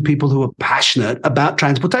by two people who were passionate about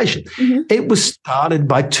transportation. It was started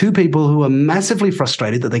by two people who were massively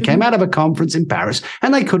frustrated that they came out of a conference in Paris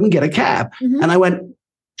and they couldn't get a cab. And they went,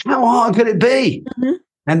 how hard could it be?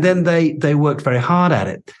 And then they worked very hard at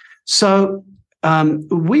it. So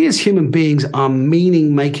we as human beings are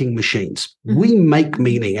meaning-making machines. We make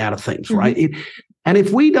meaning out of things, right? And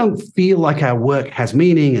if we don't feel like our work has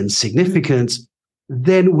meaning and significance,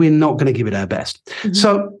 then we're not going to give it our best.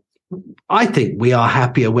 So I think we are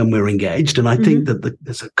happier when we're engaged, and I think that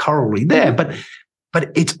there's a corollary there. But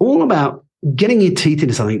it's all about getting your teeth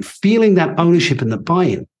into something, feeling that ownership and the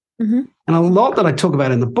buy-in. And a lot that I talk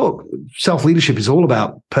about in the book, self-leadership is all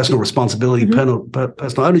about personal responsibility, personal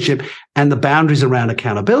ownership, and the boundaries around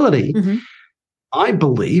accountability. I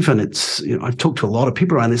believe, and it's, I've talked to a lot of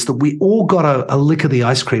people around this, that we all got a lick of the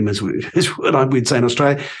ice cream, is what we'd say in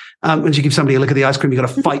Australia. Once you give somebody a lick of the ice cream, you've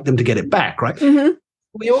got to fight them to get it back, right?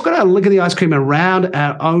 We all got a lick of the ice cream around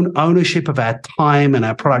our own ownership of our time and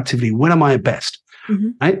our productivity. When am I at best,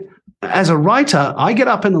 right? As a writer, I get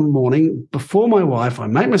up in the morning before my wife, I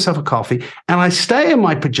make myself a coffee, and I stay in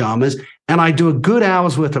my pajamas, and I do a good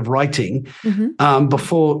hour's worth of writing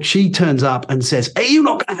before she turns up and says, hey, you're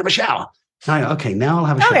not going to have a shower. I go, okay, now I'll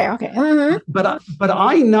have a shower. Okay. But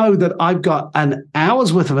I know that I've got an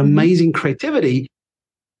hour's worth of amazing creativity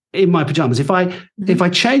in my pajamas. If I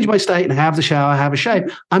change my state and have the shower, have a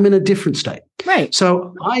shave, I'm in a different state. Right.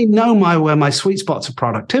 So I know where my sweet spots of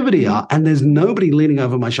productivity are, and there's nobody leaning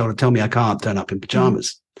over my shoulder to tell me I can't turn up in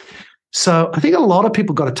pajamas. So I think a lot of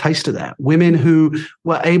people got a taste of that. Women who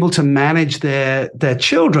were able to manage their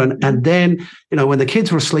children, and then, when the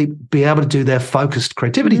kids were asleep, be able to do their focused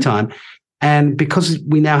creativity time. And because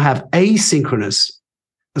we now have asynchronous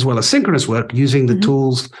as well as synchronous work using the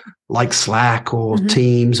tools like Slack or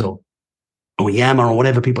Teams or Yammer or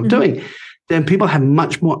whatever people are doing, then people have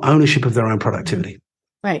much more ownership of their own productivity.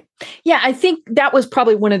 Right. Yeah, I think that was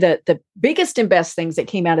probably one of the biggest and best things that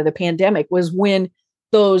came out of the pandemic was when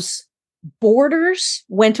those borders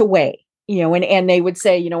went away, and they would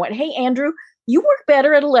say, hey, Andrew, you work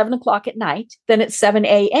better at 11 o'clock at night than at 7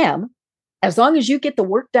 a.m. As long as you get the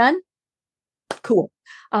work done, cool.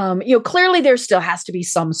 Clearly there still has to be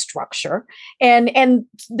some structure, and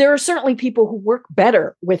there are certainly people who work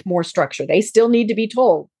better with more structure. They still need to be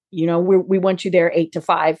told, we want you there 8 to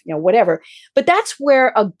 5, whatever. But that's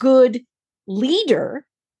where a good leader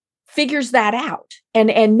figures that out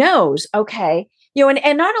and knows, okay,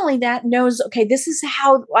 and not only that, knows, okay, this is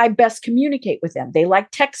how I best communicate with them. They like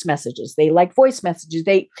text messages, they like voice messages,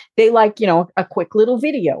 they like, a quick little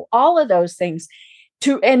video, all of those things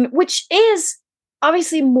which is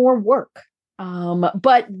obviously more work.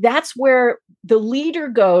 But that's where the leader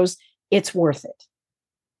goes, it's worth it.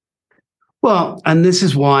 Well, and this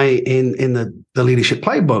is why in the leadership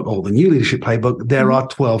playbook, or the new leadership playbook, there are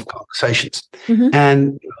 12 conversations.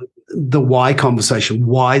 And the why conversation,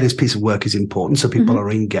 why this piece of work is important, so people are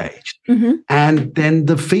engaged. And then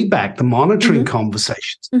the feedback, the monitoring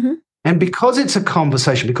conversations. And because it's a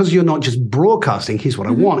conversation, because you're not just broadcasting, here's what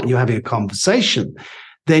I want, and you're having a conversation,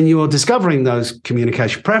 then you're discovering those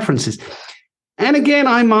communication preferences. And again,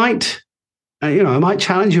 I might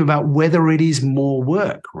challenge you about whether it is more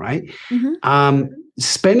work, right?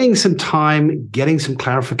 Spending some time getting some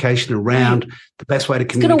clarification around the best way to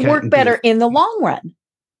communicate. It's going to work better in the long run.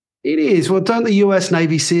 It is. Well, don't the U.S.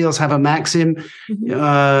 Navy SEALs have a maxim?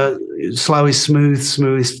 Slow is smooth,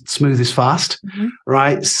 smooth is fast,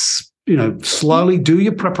 right? Slowly do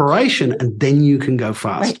your preparation, and then you can go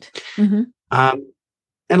fast.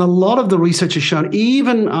 And a lot of the research has shown,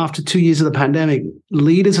 even after 2 years of the pandemic,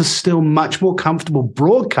 leaders are still much more comfortable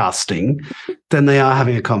broadcasting than they are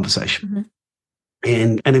having a conversation.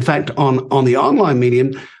 And in fact, on the online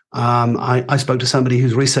medium, I spoke to somebody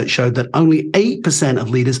whose research showed that only 8% of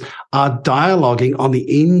leaders are dialoguing on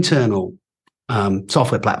the internal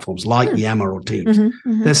software platforms like Yammer or Teams.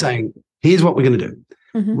 They're saying, here's what we're going to do,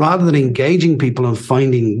 rather than engaging people and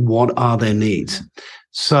finding what are their needs.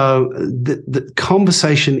 So the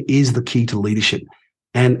conversation is the key to leadership,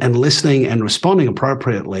 and listening and responding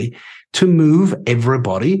appropriately to move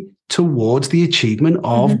everybody towards the achievement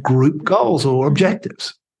of group goals or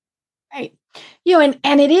objectives. Right.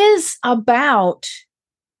 And it is about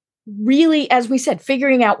really, as we said,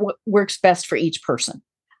 figuring out what works best for each person.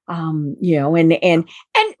 And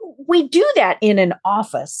we do that in an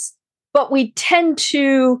office, but we tend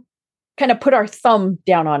to kind of put our thumb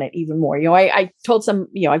down on it even more. I told some,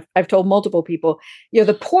 I've told multiple people,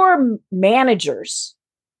 the poor managers,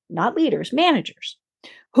 not leaders, managers,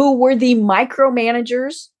 who were the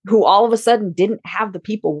micromanagers who all of a sudden didn't have the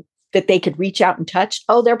people that they could reach out and touch.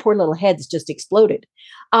 Oh, their poor little heads just exploded.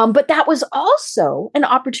 But that was also an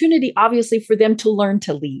opportunity, obviously, for them to learn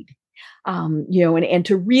to lead, and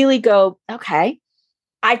to really go, okay,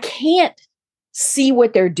 I can't see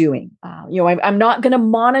what they're doing. I'm not going to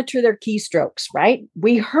monitor their keystrokes, right?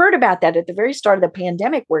 We heard about that at the very start of the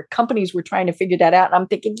pandemic where companies were trying to figure that out. And I'm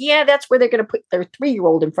thinking, yeah, that's where they're going to put their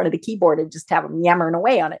 3-year-old in front of the keyboard and just have them yammering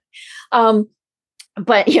away on it.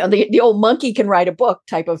 But, the old monkey can write a book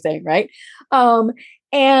type of thing, right?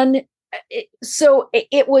 So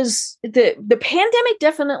it was the pandemic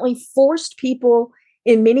definitely forced people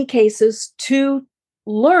in many cases to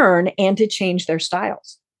learn and to change their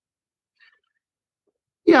styles.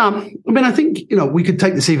 Yeah, I mean, I think, we could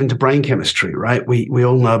take this even to brain chemistry, right? We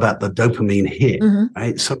all know about the dopamine hit,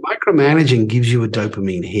 right? So micromanaging gives you a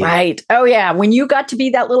dopamine hit. Right. Oh, yeah. When you got to be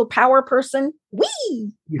that little power person,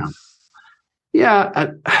 whee! Yeah.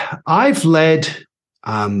 Yeah. I've led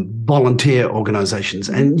volunteer organizations,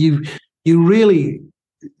 and you really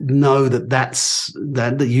know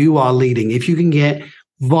that you are leading if you can get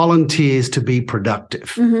volunteers to be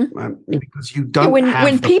productive, right? Because you don't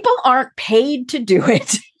when people aren't paid to do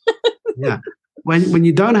it. Yeah. When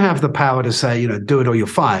you don't have the power to say, do it or you're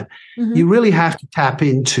fired, you really have to tap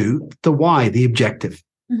into the why, the objective.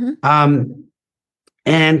 And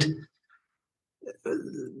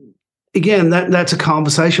again, that's a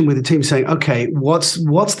conversation with the team saying, okay, what's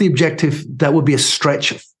the objective that would be a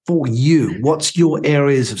stretch for you? What's your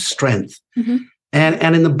areas of strength?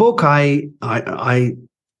 And in the book, I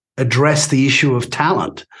address the issue of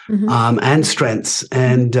talent and strengths.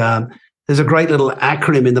 And there's a great little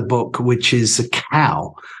acronym in the book, which is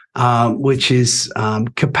COW, which is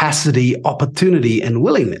capacity, opportunity, and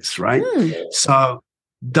willingness, right? So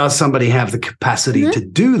does somebody have the capacity to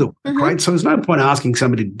do the work, right? So there's no point asking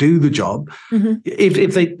somebody to do the job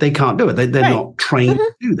if they can't do it. They're not trained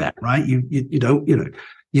to do that, right?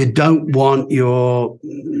 You don't want your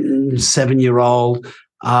 7-year-old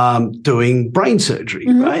doing brain surgery,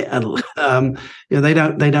 right? And they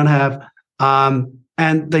don't have,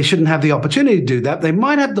 and they shouldn't have the opportunity to do that. They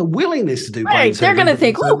might have the willingness to do brain surgery. They're going to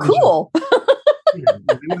think, oh, cool.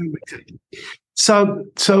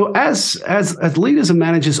 So as leaders and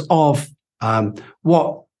managers of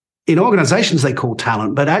what in organizations they call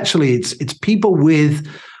talent, but actually it's people with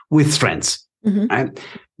strengths, right?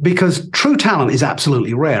 Because true talent is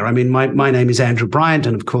absolutely rare. I mean, my name is Andrew Bryant,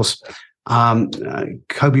 and of course,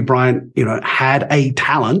 Kobe Bryant, had a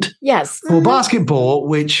talent for basketball,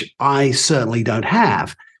 which I certainly don't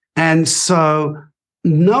have. And so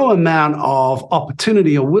no amount of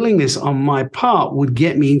opportunity or willingness on my part would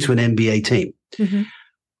get me into an NBA team.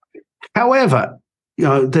 However,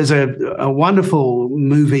 there's a wonderful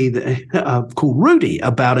movie called Rudy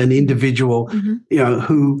about an individual,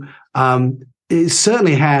 who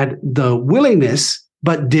certainly had the willingness,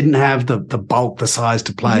 but didn't have the bulk, the size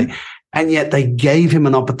to play. And yet they gave him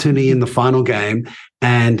an opportunity in the final game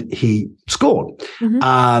and he scored.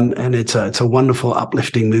 And it's a wonderful,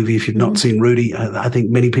 uplifting movie. If you've not seen Rudy, I think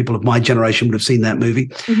many people of my generation would have seen that movie.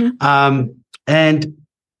 And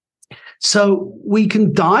so we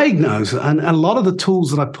can diagnose, and a lot of the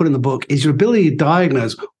tools that I put in the book is your ability to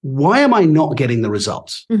diagnose, why am I not getting the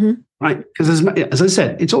results, right? Because as I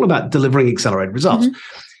said, it's all about delivering accelerated results.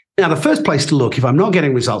 Now, the first place to look if I'm not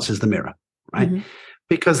getting results is the mirror, right?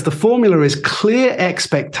 Because the formula is clear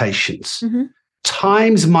expectations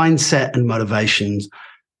times mindset and motivations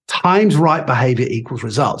times right behavior equals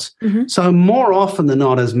results. So more often than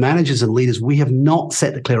not, as managers and leaders, we have not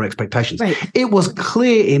set the clear expectations. It was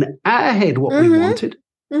clear in our head what we wanted,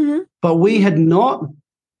 but we had not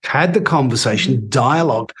had the conversation,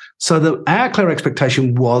 dialogued, so that our clear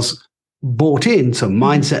expectation was bought into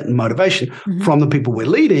mindset and motivation from the people we're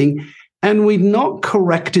leading, and we'd not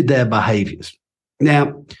corrected their behaviors.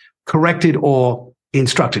 Now, corrected or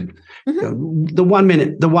instructed. The 1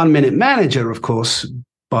 minute manager, of course,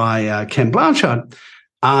 by Ken Blanchard,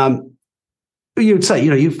 you would say,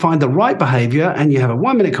 you find the right behavior and you have a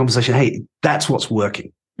 1 minute conversation. Hey, that's what's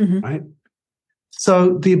working, right?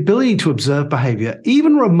 So the ability to observe behavior,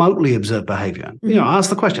 even remotely observe behavior, ask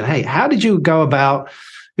the question, hey, how did you go about,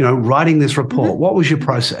 writing this report? What was your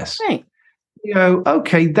process? Right.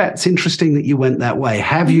 Okay, that's interesting that you went that way.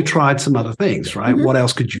 Have you tried some other things, right? What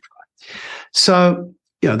else could you try? So,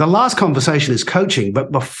 the last conversation is coaching,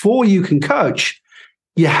 but before you can coach,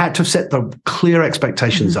 you had to set the clear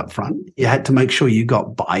expectations up front. You had to make sure you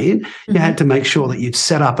got buy-in. You had to make sure that you'd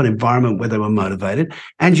set up an environment where they were motivated.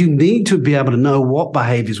 And you need to be able to know what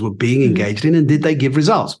behaviors were being engaged in and did they give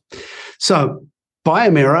results. So buy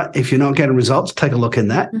a mirror. If you're not getting results, take a look in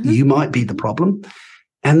that. You might be the problem.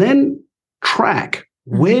 And then track.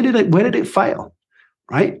 Where did it fail?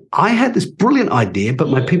 Right? I had this brilliant idea, but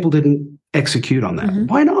my people didn't execute on that.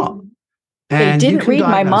 Why not? And they didn't read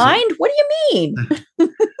my mind? What do you mean?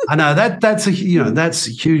 I know that's a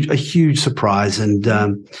huge surprise. And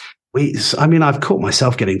I've caught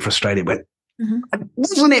myself getting frustrated when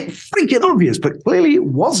wasn't it freaking obvious? But clearly it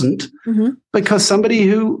wasn't because somebody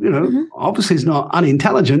who, obviously is not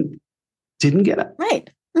unintelligent didn't get it. Right.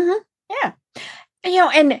 Yeah.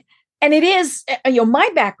 And it is, my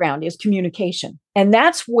background is communication. And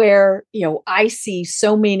that's where, I see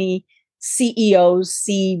so many CEOs,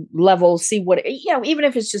 C-level, even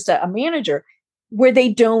if it's just a manager, where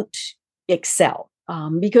they don't excel.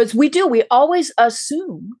 Because we always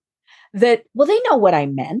assume that, well, they know what I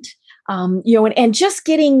meant. And just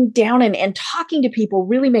getting down and talking to people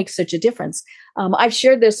really makes such a difference. I've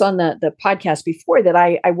shared this on the podcast before that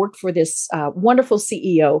I worked for this wonderful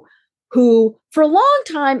CEO who for a long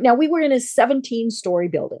time, now we were in a 17-story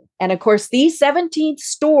building. And of course, the 17th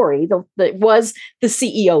story was the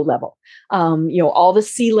CEO level. All the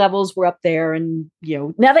C levels were up there and,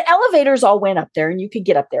 now the elevators all went up there and you could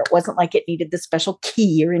get up there. It wasn't like it needed the special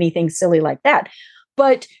key or anything silly like that.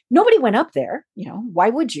 But nobody went up there, why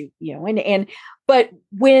would you, but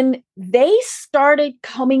when they started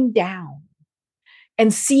coming down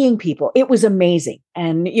and seeing people, it was amazing.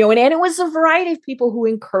 And, and it was a variety of people who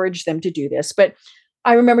encouraged them to do this. But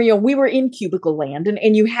I remember, we were in cubicle land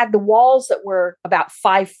and you had the walls that were about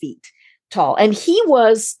 5 feet tall. And he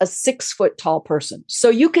was a 6 foot tall person. So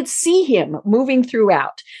you could see him moving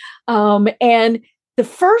throughout. And the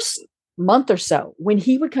first month or so, when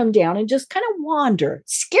he would come down and just kind of wander,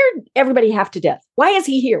 scared everybody half to death. Why is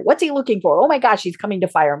he here? What's he looking for? Oh my gosh, he's coming to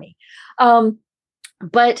fire me.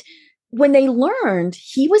 But when they learned,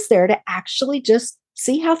 he was there to actually just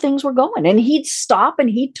see how things were going. And he'd stop and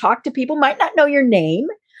he'd talk to people, might not know your name,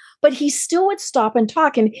 but he still would stop and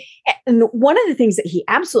talk. And one of the things that he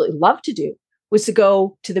absolutely loved to do was to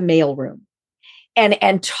go to the mail room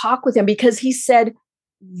and talk with them, because he said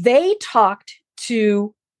they talked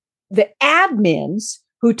to the admins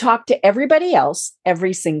who talked to everybody else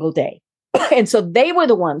every single day. And so they were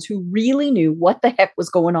the ones who really knew what the heck was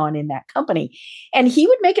going on in that company. And he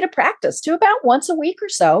would make it a practice to about once a week or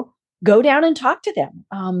so, go down and talk to them.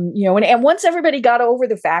 And once everybody got over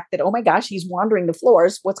the fact that, oh my gosh, he's wandering the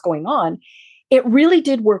floors, what's going on? It really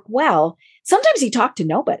did work well. Sometimes he talked to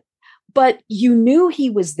nobody, but you knew he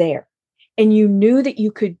was there and you knew that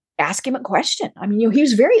you could ask him a question. He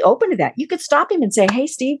was very open to that. You could stop him and say, hey,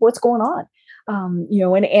 Steve, what's going on?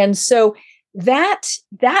 And so that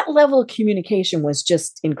level of communication was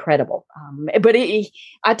just incredible. But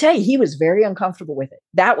I tell you, he was very uncomfortable with it.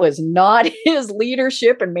 That was not his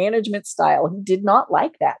leadership and management style. He did not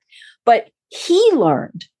like that. But he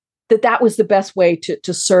learned that was the best way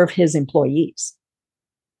to serve his employees.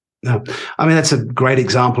 No, that's a great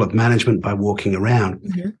example of management by walking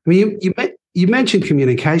around. You mentioned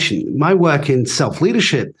communication. My work in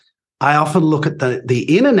self-leadership, I often look at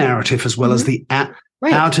the inner narrative as well as the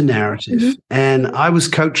outer narrative. And I was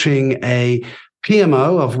coaching a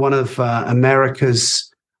PMO of one of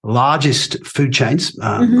America's largest food chains.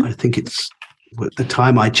 I think it's, at the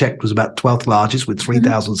time I checked, was about 12th largest with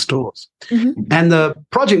 3,000 stores. And the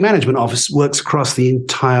project management office works across the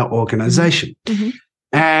entire organization.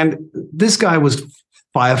 And this guy was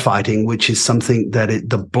firefighting, which is something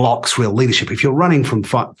that blocks real leadership. If you're running from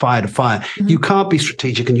fire to fire, you can't be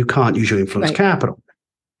strategic and you can't use your influence capital.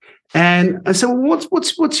 And I said, well,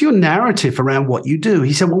 what's your narrative around what you do?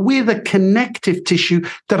 He said, well, we're the connective tissue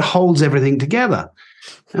that holds everything together.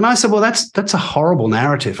 And I said, well, that's a horrible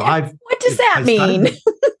narrative. What does that mean?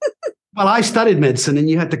 Well, I studied medicine and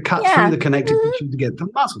you had to cut through the connective tissue to get the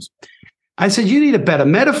muscles. I said, you need a better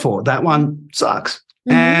metaphor. That one sucks.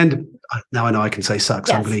 And now I know I can say sucks.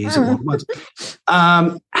 Yes. I'm going to use it more than once.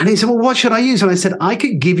 And he said, well, what should I use? And I said, I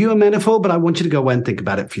could give you a metaphor, but I want you to go away and think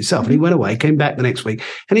about it for yourself. And he went away, came back the next week,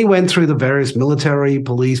 and he went through the various military,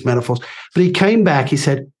 police metaphors. But he came back, he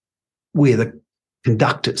said, we're the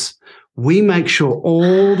conductors. We make sure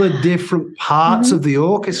all the different parts of the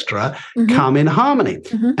orchestra come in harmony.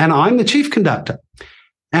 And I'm the chief conductor.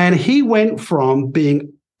 And he went from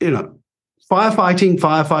being, firefighting,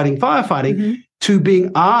 to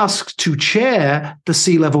being asked to chair the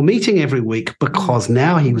C-level meeting every week, because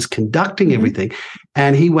now he was conducting everything.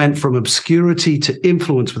 And he went from obscurity to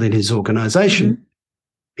influence within his organization.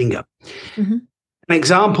 Bingo. Mm-hmm. An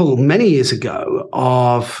example many years ago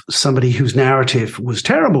of somebody whose narrative was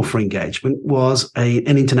terrible for engagement was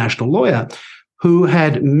an international lawyer who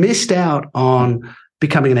had missed out on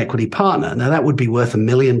becoming an equity partner. Now, that would be worth £1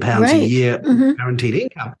 million a year guaranteed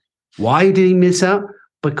income. Why did he miss out?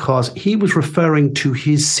 Because he was referring to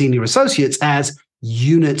his senior associates as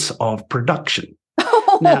units of production.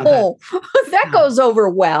 Now that goes over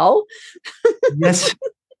well. Yes.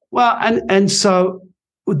 Well, and so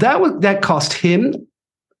that cost him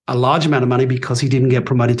a large amount of money because he didn't get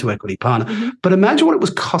promoted to equity partner. Mm-hmm. But imagine what it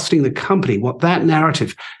was costing the company, what that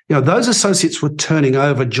narrative, those associates were turning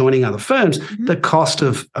over, joining other firms, the cost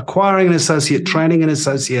of acquiring an associate, training an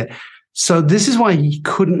associate. So this is why he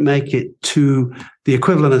couldn't make it to the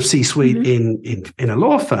equivalent of C-suite in a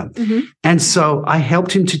law firm. Mm-hmm. And so I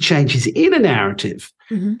helped him to change his inner narrative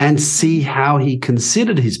and see how he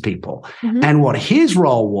considered his people and what his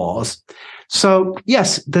role was. So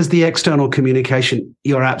yes, there's the external communication.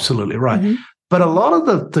 You're absolutely right. But a lot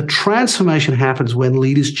of the transformation happens when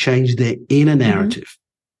leaders change their inner narrative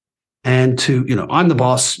and to, I'm the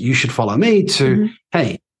boss, you should follow me, to,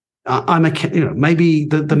 hey, I'm maybe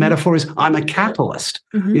the metaphor is I'm a catalyst.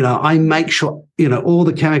 I make sure, all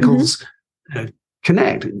the chemicals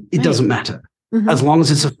connect. It doesn't matter as long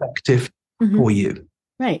as it's effective for you.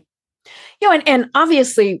 Right. And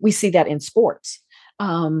obviously we see that in sports.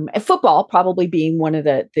 Football probably being one of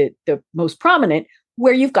the most prominent,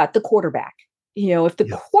 where you've got the quarterback. If the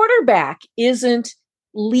quarterback isn't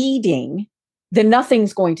leading, then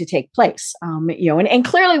nothing's going to take place. And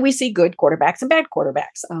clearly we see good quarterbacks and bad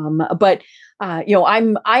quarterbacks. But I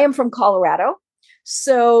am from Colorado,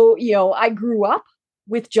 so I grew up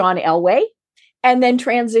with John Elway, and then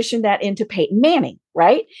transitioned that into Peyton Manning,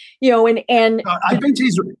 right? And I've been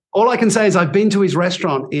to all I can say is I've been to his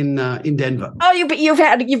restaurant in Denver. Oh, you've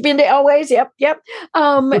been to Elway's? Yep.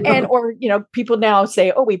 Or people now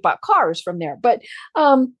say, oh, we bought cars from there, but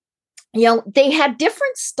they had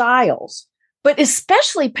different styles. But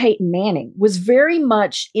especially Peyton Manning was very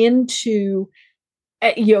much into,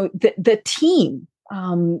 the team,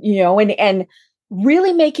 and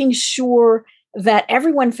really making sure that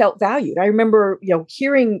everyone felt valued. I remember,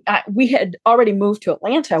 hearing, we had already moved to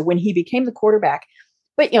Atlanta when he became the quarterback,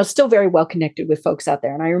 but, still very well connected with folks out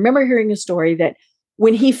there. And I remember hearing a story that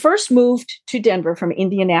when he first moved to Denver from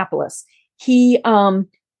Indianapolis, he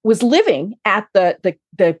was living at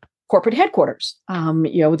the corporate headquarters,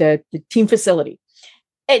 the team facility.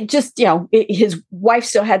 It just, his wife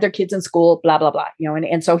still had their kids in school, blah, blah, blah,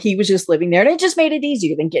 and so he was just living there, and it just made it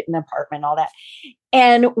easier than getting an apartment, all that.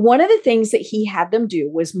 And one of the things that he had them do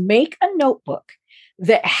was make a notebook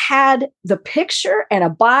that had the picture and a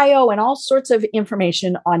bio and all sorts of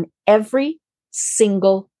information on every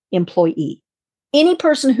single employee, any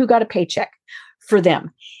person who got a paycheck for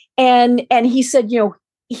them. And he said,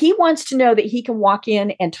 he wants to know that he can walk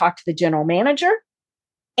in and talk to the general manager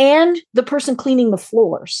and the person cleaning the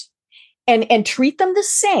floors and treat them the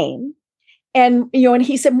same. And, and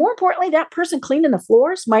he said, more importantly, that person cleaning the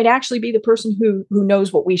floors might actually be the person who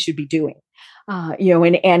knows what we should be doing.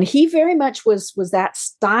 And he very much was that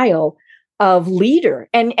style of leader.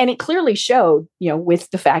 And it clearly showed, with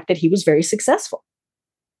the fact that he was very successful.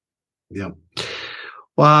 Yeah.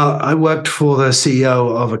 Well, I worked for the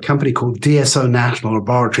CEO of a company called DSO National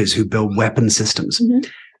Laboratories, who build weapon systems.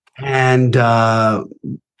 And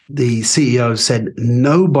the CEO said,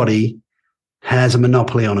 nobody has a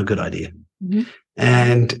monopoly on a good idea.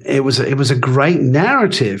 And it was a great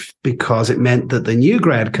narrative because it meant that the new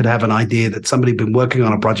grad could have an idea that somebody had been working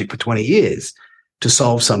on a project for 20 years to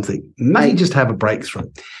solve something, may just have a breakthrough.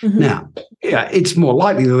 Now, it's more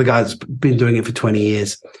likely that the guy that's been doing it for 20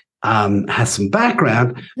 years has some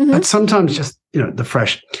background, but sometimes just, the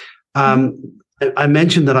fresh. I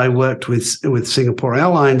mentioned that I worked with Singapore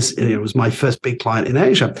Airlines. It was my first big client in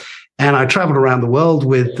Asia. And I traveled around the world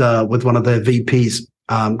with one of their VPs,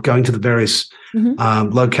 going to the various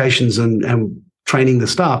locations and training the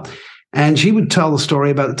staff. And she would tell the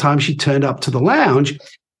story about the time she turned up to the lounge.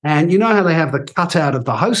 And you know how they have the cutout of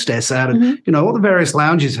the hostess out of, all the various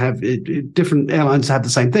lounges have, different airlines have the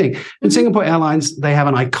same thing. In Singapore Airlines, they have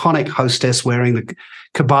an iconic hostess wearing the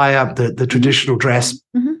kabaya, the traditional dress.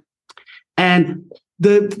 And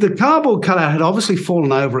the cardboard cutout had obviously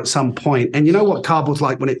fallen over at some point. And you know what cardboard's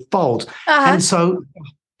like when it folds. And so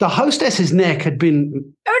the hostess's neck had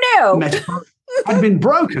been had been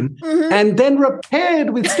broken and then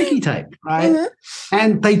repaired with sticky tape, right?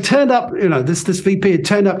 And they turned up, this VP had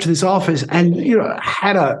turned up to this office and,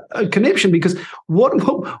 had a conniption because what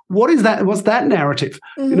is that? What's that narrative?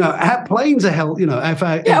 Planes are held,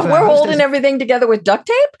 we're holding everything together with duct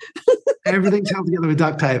tape. Everything's held together with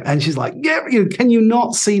duct tape. And she's like, yeah, can you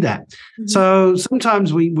not see that? Mm-hmm. So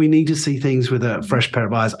sometimes we need to see things with a fresh pair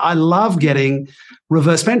of eyes. I love getting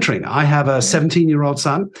reverse mentoring. I have a 17-year-old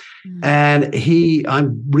son, and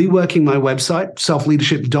I'm reworking my website,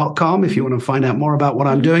 selfleadership.com, if you want to find out more about what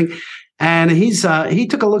I'm doing. And he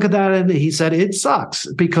took a look at that and he said, it sucks,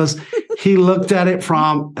 because he looked at it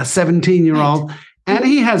from a 17-year-old. Right. And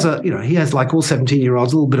he has like all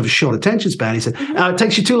 17-year-olds, a little bit of a short attention span. He said, it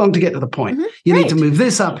takes you too long to get to the point. You need to move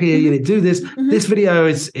this up here. You need to do this. This video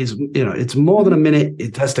is it's more than a minute.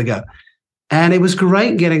 It has to go. And it was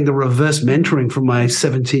great getting the reverse mentoring from my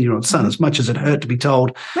 17-year-old son, as much as it hurt to be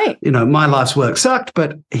told, my life's work sucked.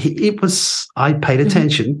 But I paid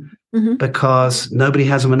attention because nobody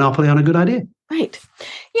has a monopoly on a good idea. Right.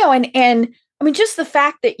 And I mean, just the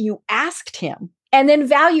fact that you asked him and then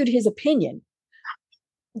valued his opinion,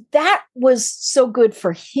 that was so good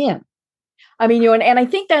for him. I mean, and I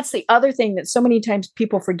think that's the other thing that so many times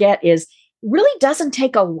people forget is really doesn't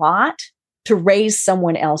take a lot to raise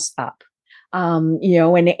someone else up. And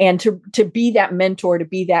to be that mentor, to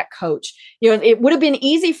be that coach. It would have been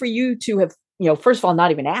easy for you to have, first of all,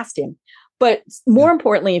 not even asked him, but more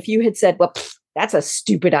importantly, if you had said, well, that's a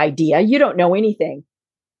stupid idea, you don't know anything,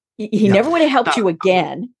 he never would have helped you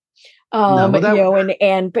again.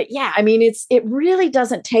 But yeah, I mean, it really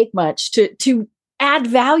doesn't take much to add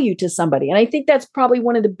value to somebody. And I think that's probably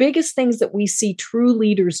one of the biggest things that we see true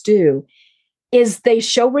leaders do is they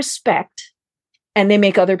show respect and they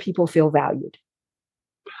make other people feel valued.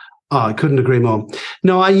 Oh, I couldn't agree more.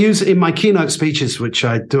 No, I use in my keynote speeches, which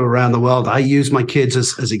I do around the world, I use my kids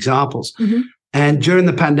as examples. And during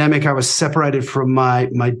the pandemic, I was separated from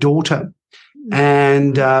my daughter.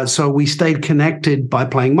 And so we stayed connected by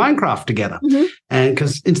playing Minecraft together. And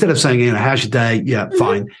because instead of saying, how's your day? Yeah,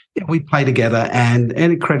 fine. We play together and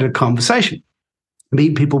it created a conversation,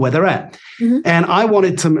 meet people where they're at. And I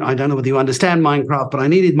wanted to, I don't know whether you understand Minecraft, but I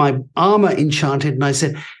needed my armor enchanted. And I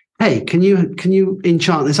said, hey, can you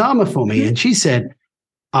enchant this armor for me? And she said,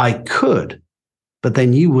 I could, but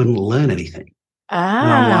then you wouldn't learn anything. And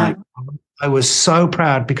I'm like, I was so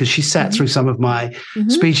proud because she sat through some of my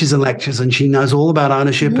speeches and lectures and she knows all about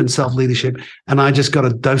ownership and self-leadership. And I just got a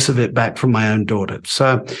dose of it back from my own daughter.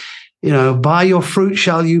 So, by your fruit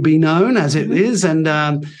shall you be known, as it is.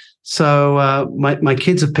 And so my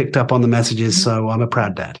kids have picked up on the messages. So I'm a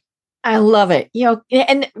proud dad. I love it.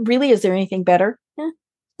 And really, is there anything better?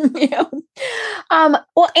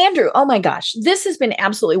 Well, Andrew, oh my gosh, this has been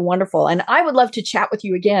absolutely wonderful. And I would love to chat with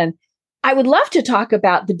you again. I would love to talk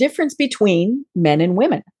about the difference between men and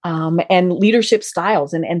women and leadership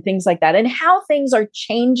styles and things like that, and how things are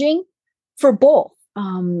changing for both.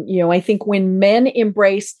 I think when men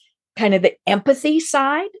embrace kind of the empathy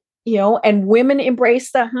side, and women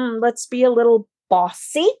embrace the, let's be a little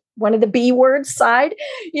bossy, one of the B words side,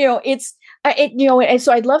 and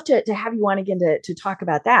so I'd love to have you on again to talk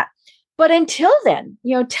about that. But until then,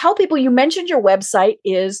 tell people, you mentioned your website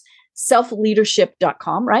is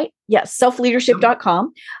selfleadership.com, right? Yes,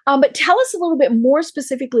 selfleadership.com. But tell us a little bit more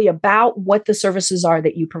specifically about what the services are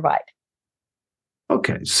that you provide.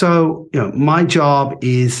 Okay. So, my job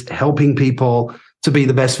is helping people to be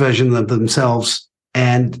the best version of themselves.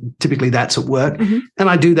 And typically that's at work. And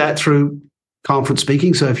I do that through conference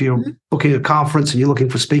speaking. So if you're booking a conference and you're looking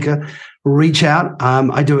for a speaker, reach out.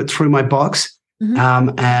 I do it through my box.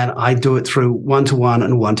 And I do it through one-to-one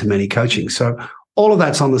and one-to-many coaching. So all of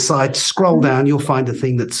that's on the site. Scroll down, you'll find the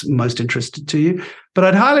thing that's most interested to you. But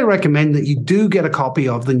I'd highly recommend that you do get a copy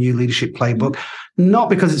of the new leadership playbook, not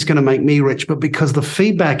because it's going to make me rich, but because the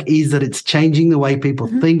feedback is that it's changing the way people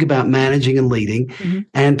think about managing and leading.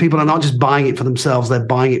 And people are not just buying it for themselves, they're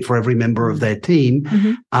buying it for every member of their team.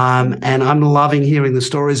 And I'm loving hearing the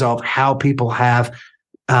stories of how people have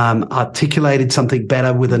articulated something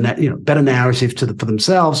better with a better narrative for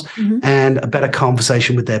themselves and a better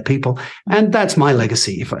conversation with their people. And that's my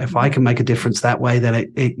legacy. If I can make a difference that way, then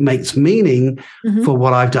it makes meaning for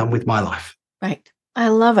what I've done with my life. Right. I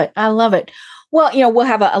love it. I love it. Well, we'll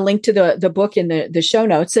have a link to the book in the show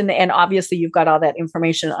notes. And obviously you've got all that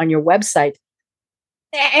information on your website.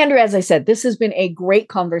 Andrew, as I said, this has been a great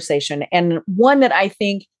conversation and one that I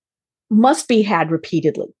think must be had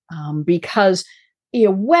repeatedly because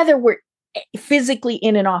whether we're physically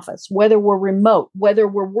in an office, whether we're remote, whether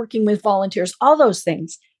we're working with volunteers, all those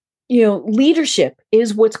things, leadership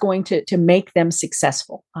is what's going to make them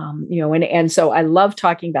successful. And so I love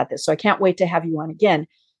talking about this. So I can't wait to have you on again.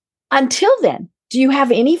 Until then, do you have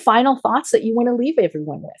any final thoughts that you want to leave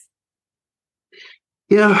everyone with?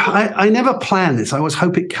 I never plan this. I always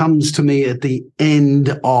hope it comes to me at the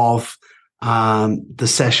end of the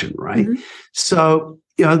session, right? So,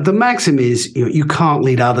 the maxim is you can't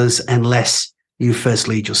lead others unless you first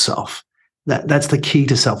lead yourself. That's the key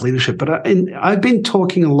to self-leadership. But I've been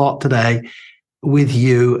talking a lot today with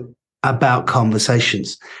you about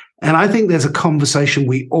conversations. And I think there's a conversation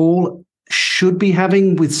we all should be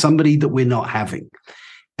having with somebody that we're not having.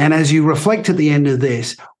 And as you reflect at the end of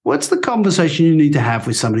this, what's the conversation you need to have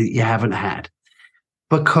with somebody that you haven't had?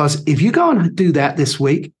 Because if you go and do that this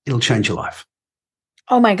week, it'll change your life.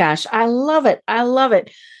 Oh my gosh, I love it. I love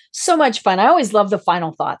it. So much fun. I always love the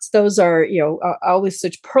final thoughts. Those are, always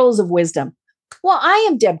such pearls of wisdom. Well, I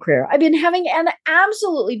am Deb Creer. I've been having an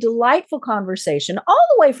absolutely delightful conversation all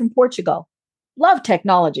the way from Portugal. Love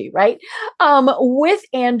technology, right? With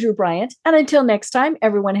Andrew Bryant. And until next time,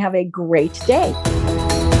 everyone have a great day.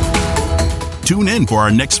 Tune in for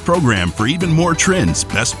our next program for even more trends,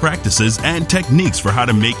 best practices, and techniques for how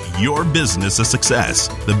to make your business a success.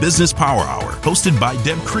 The Business Power Hour, hosted by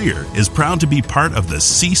Deb Creer, is proud to be part of the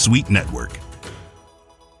C-Suite Network.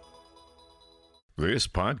 This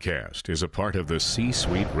podcast is a part of the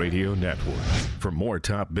C-Suite Radio Network. For more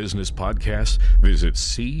top business podcasts, visit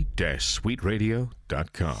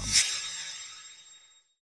c-suiteradio.com.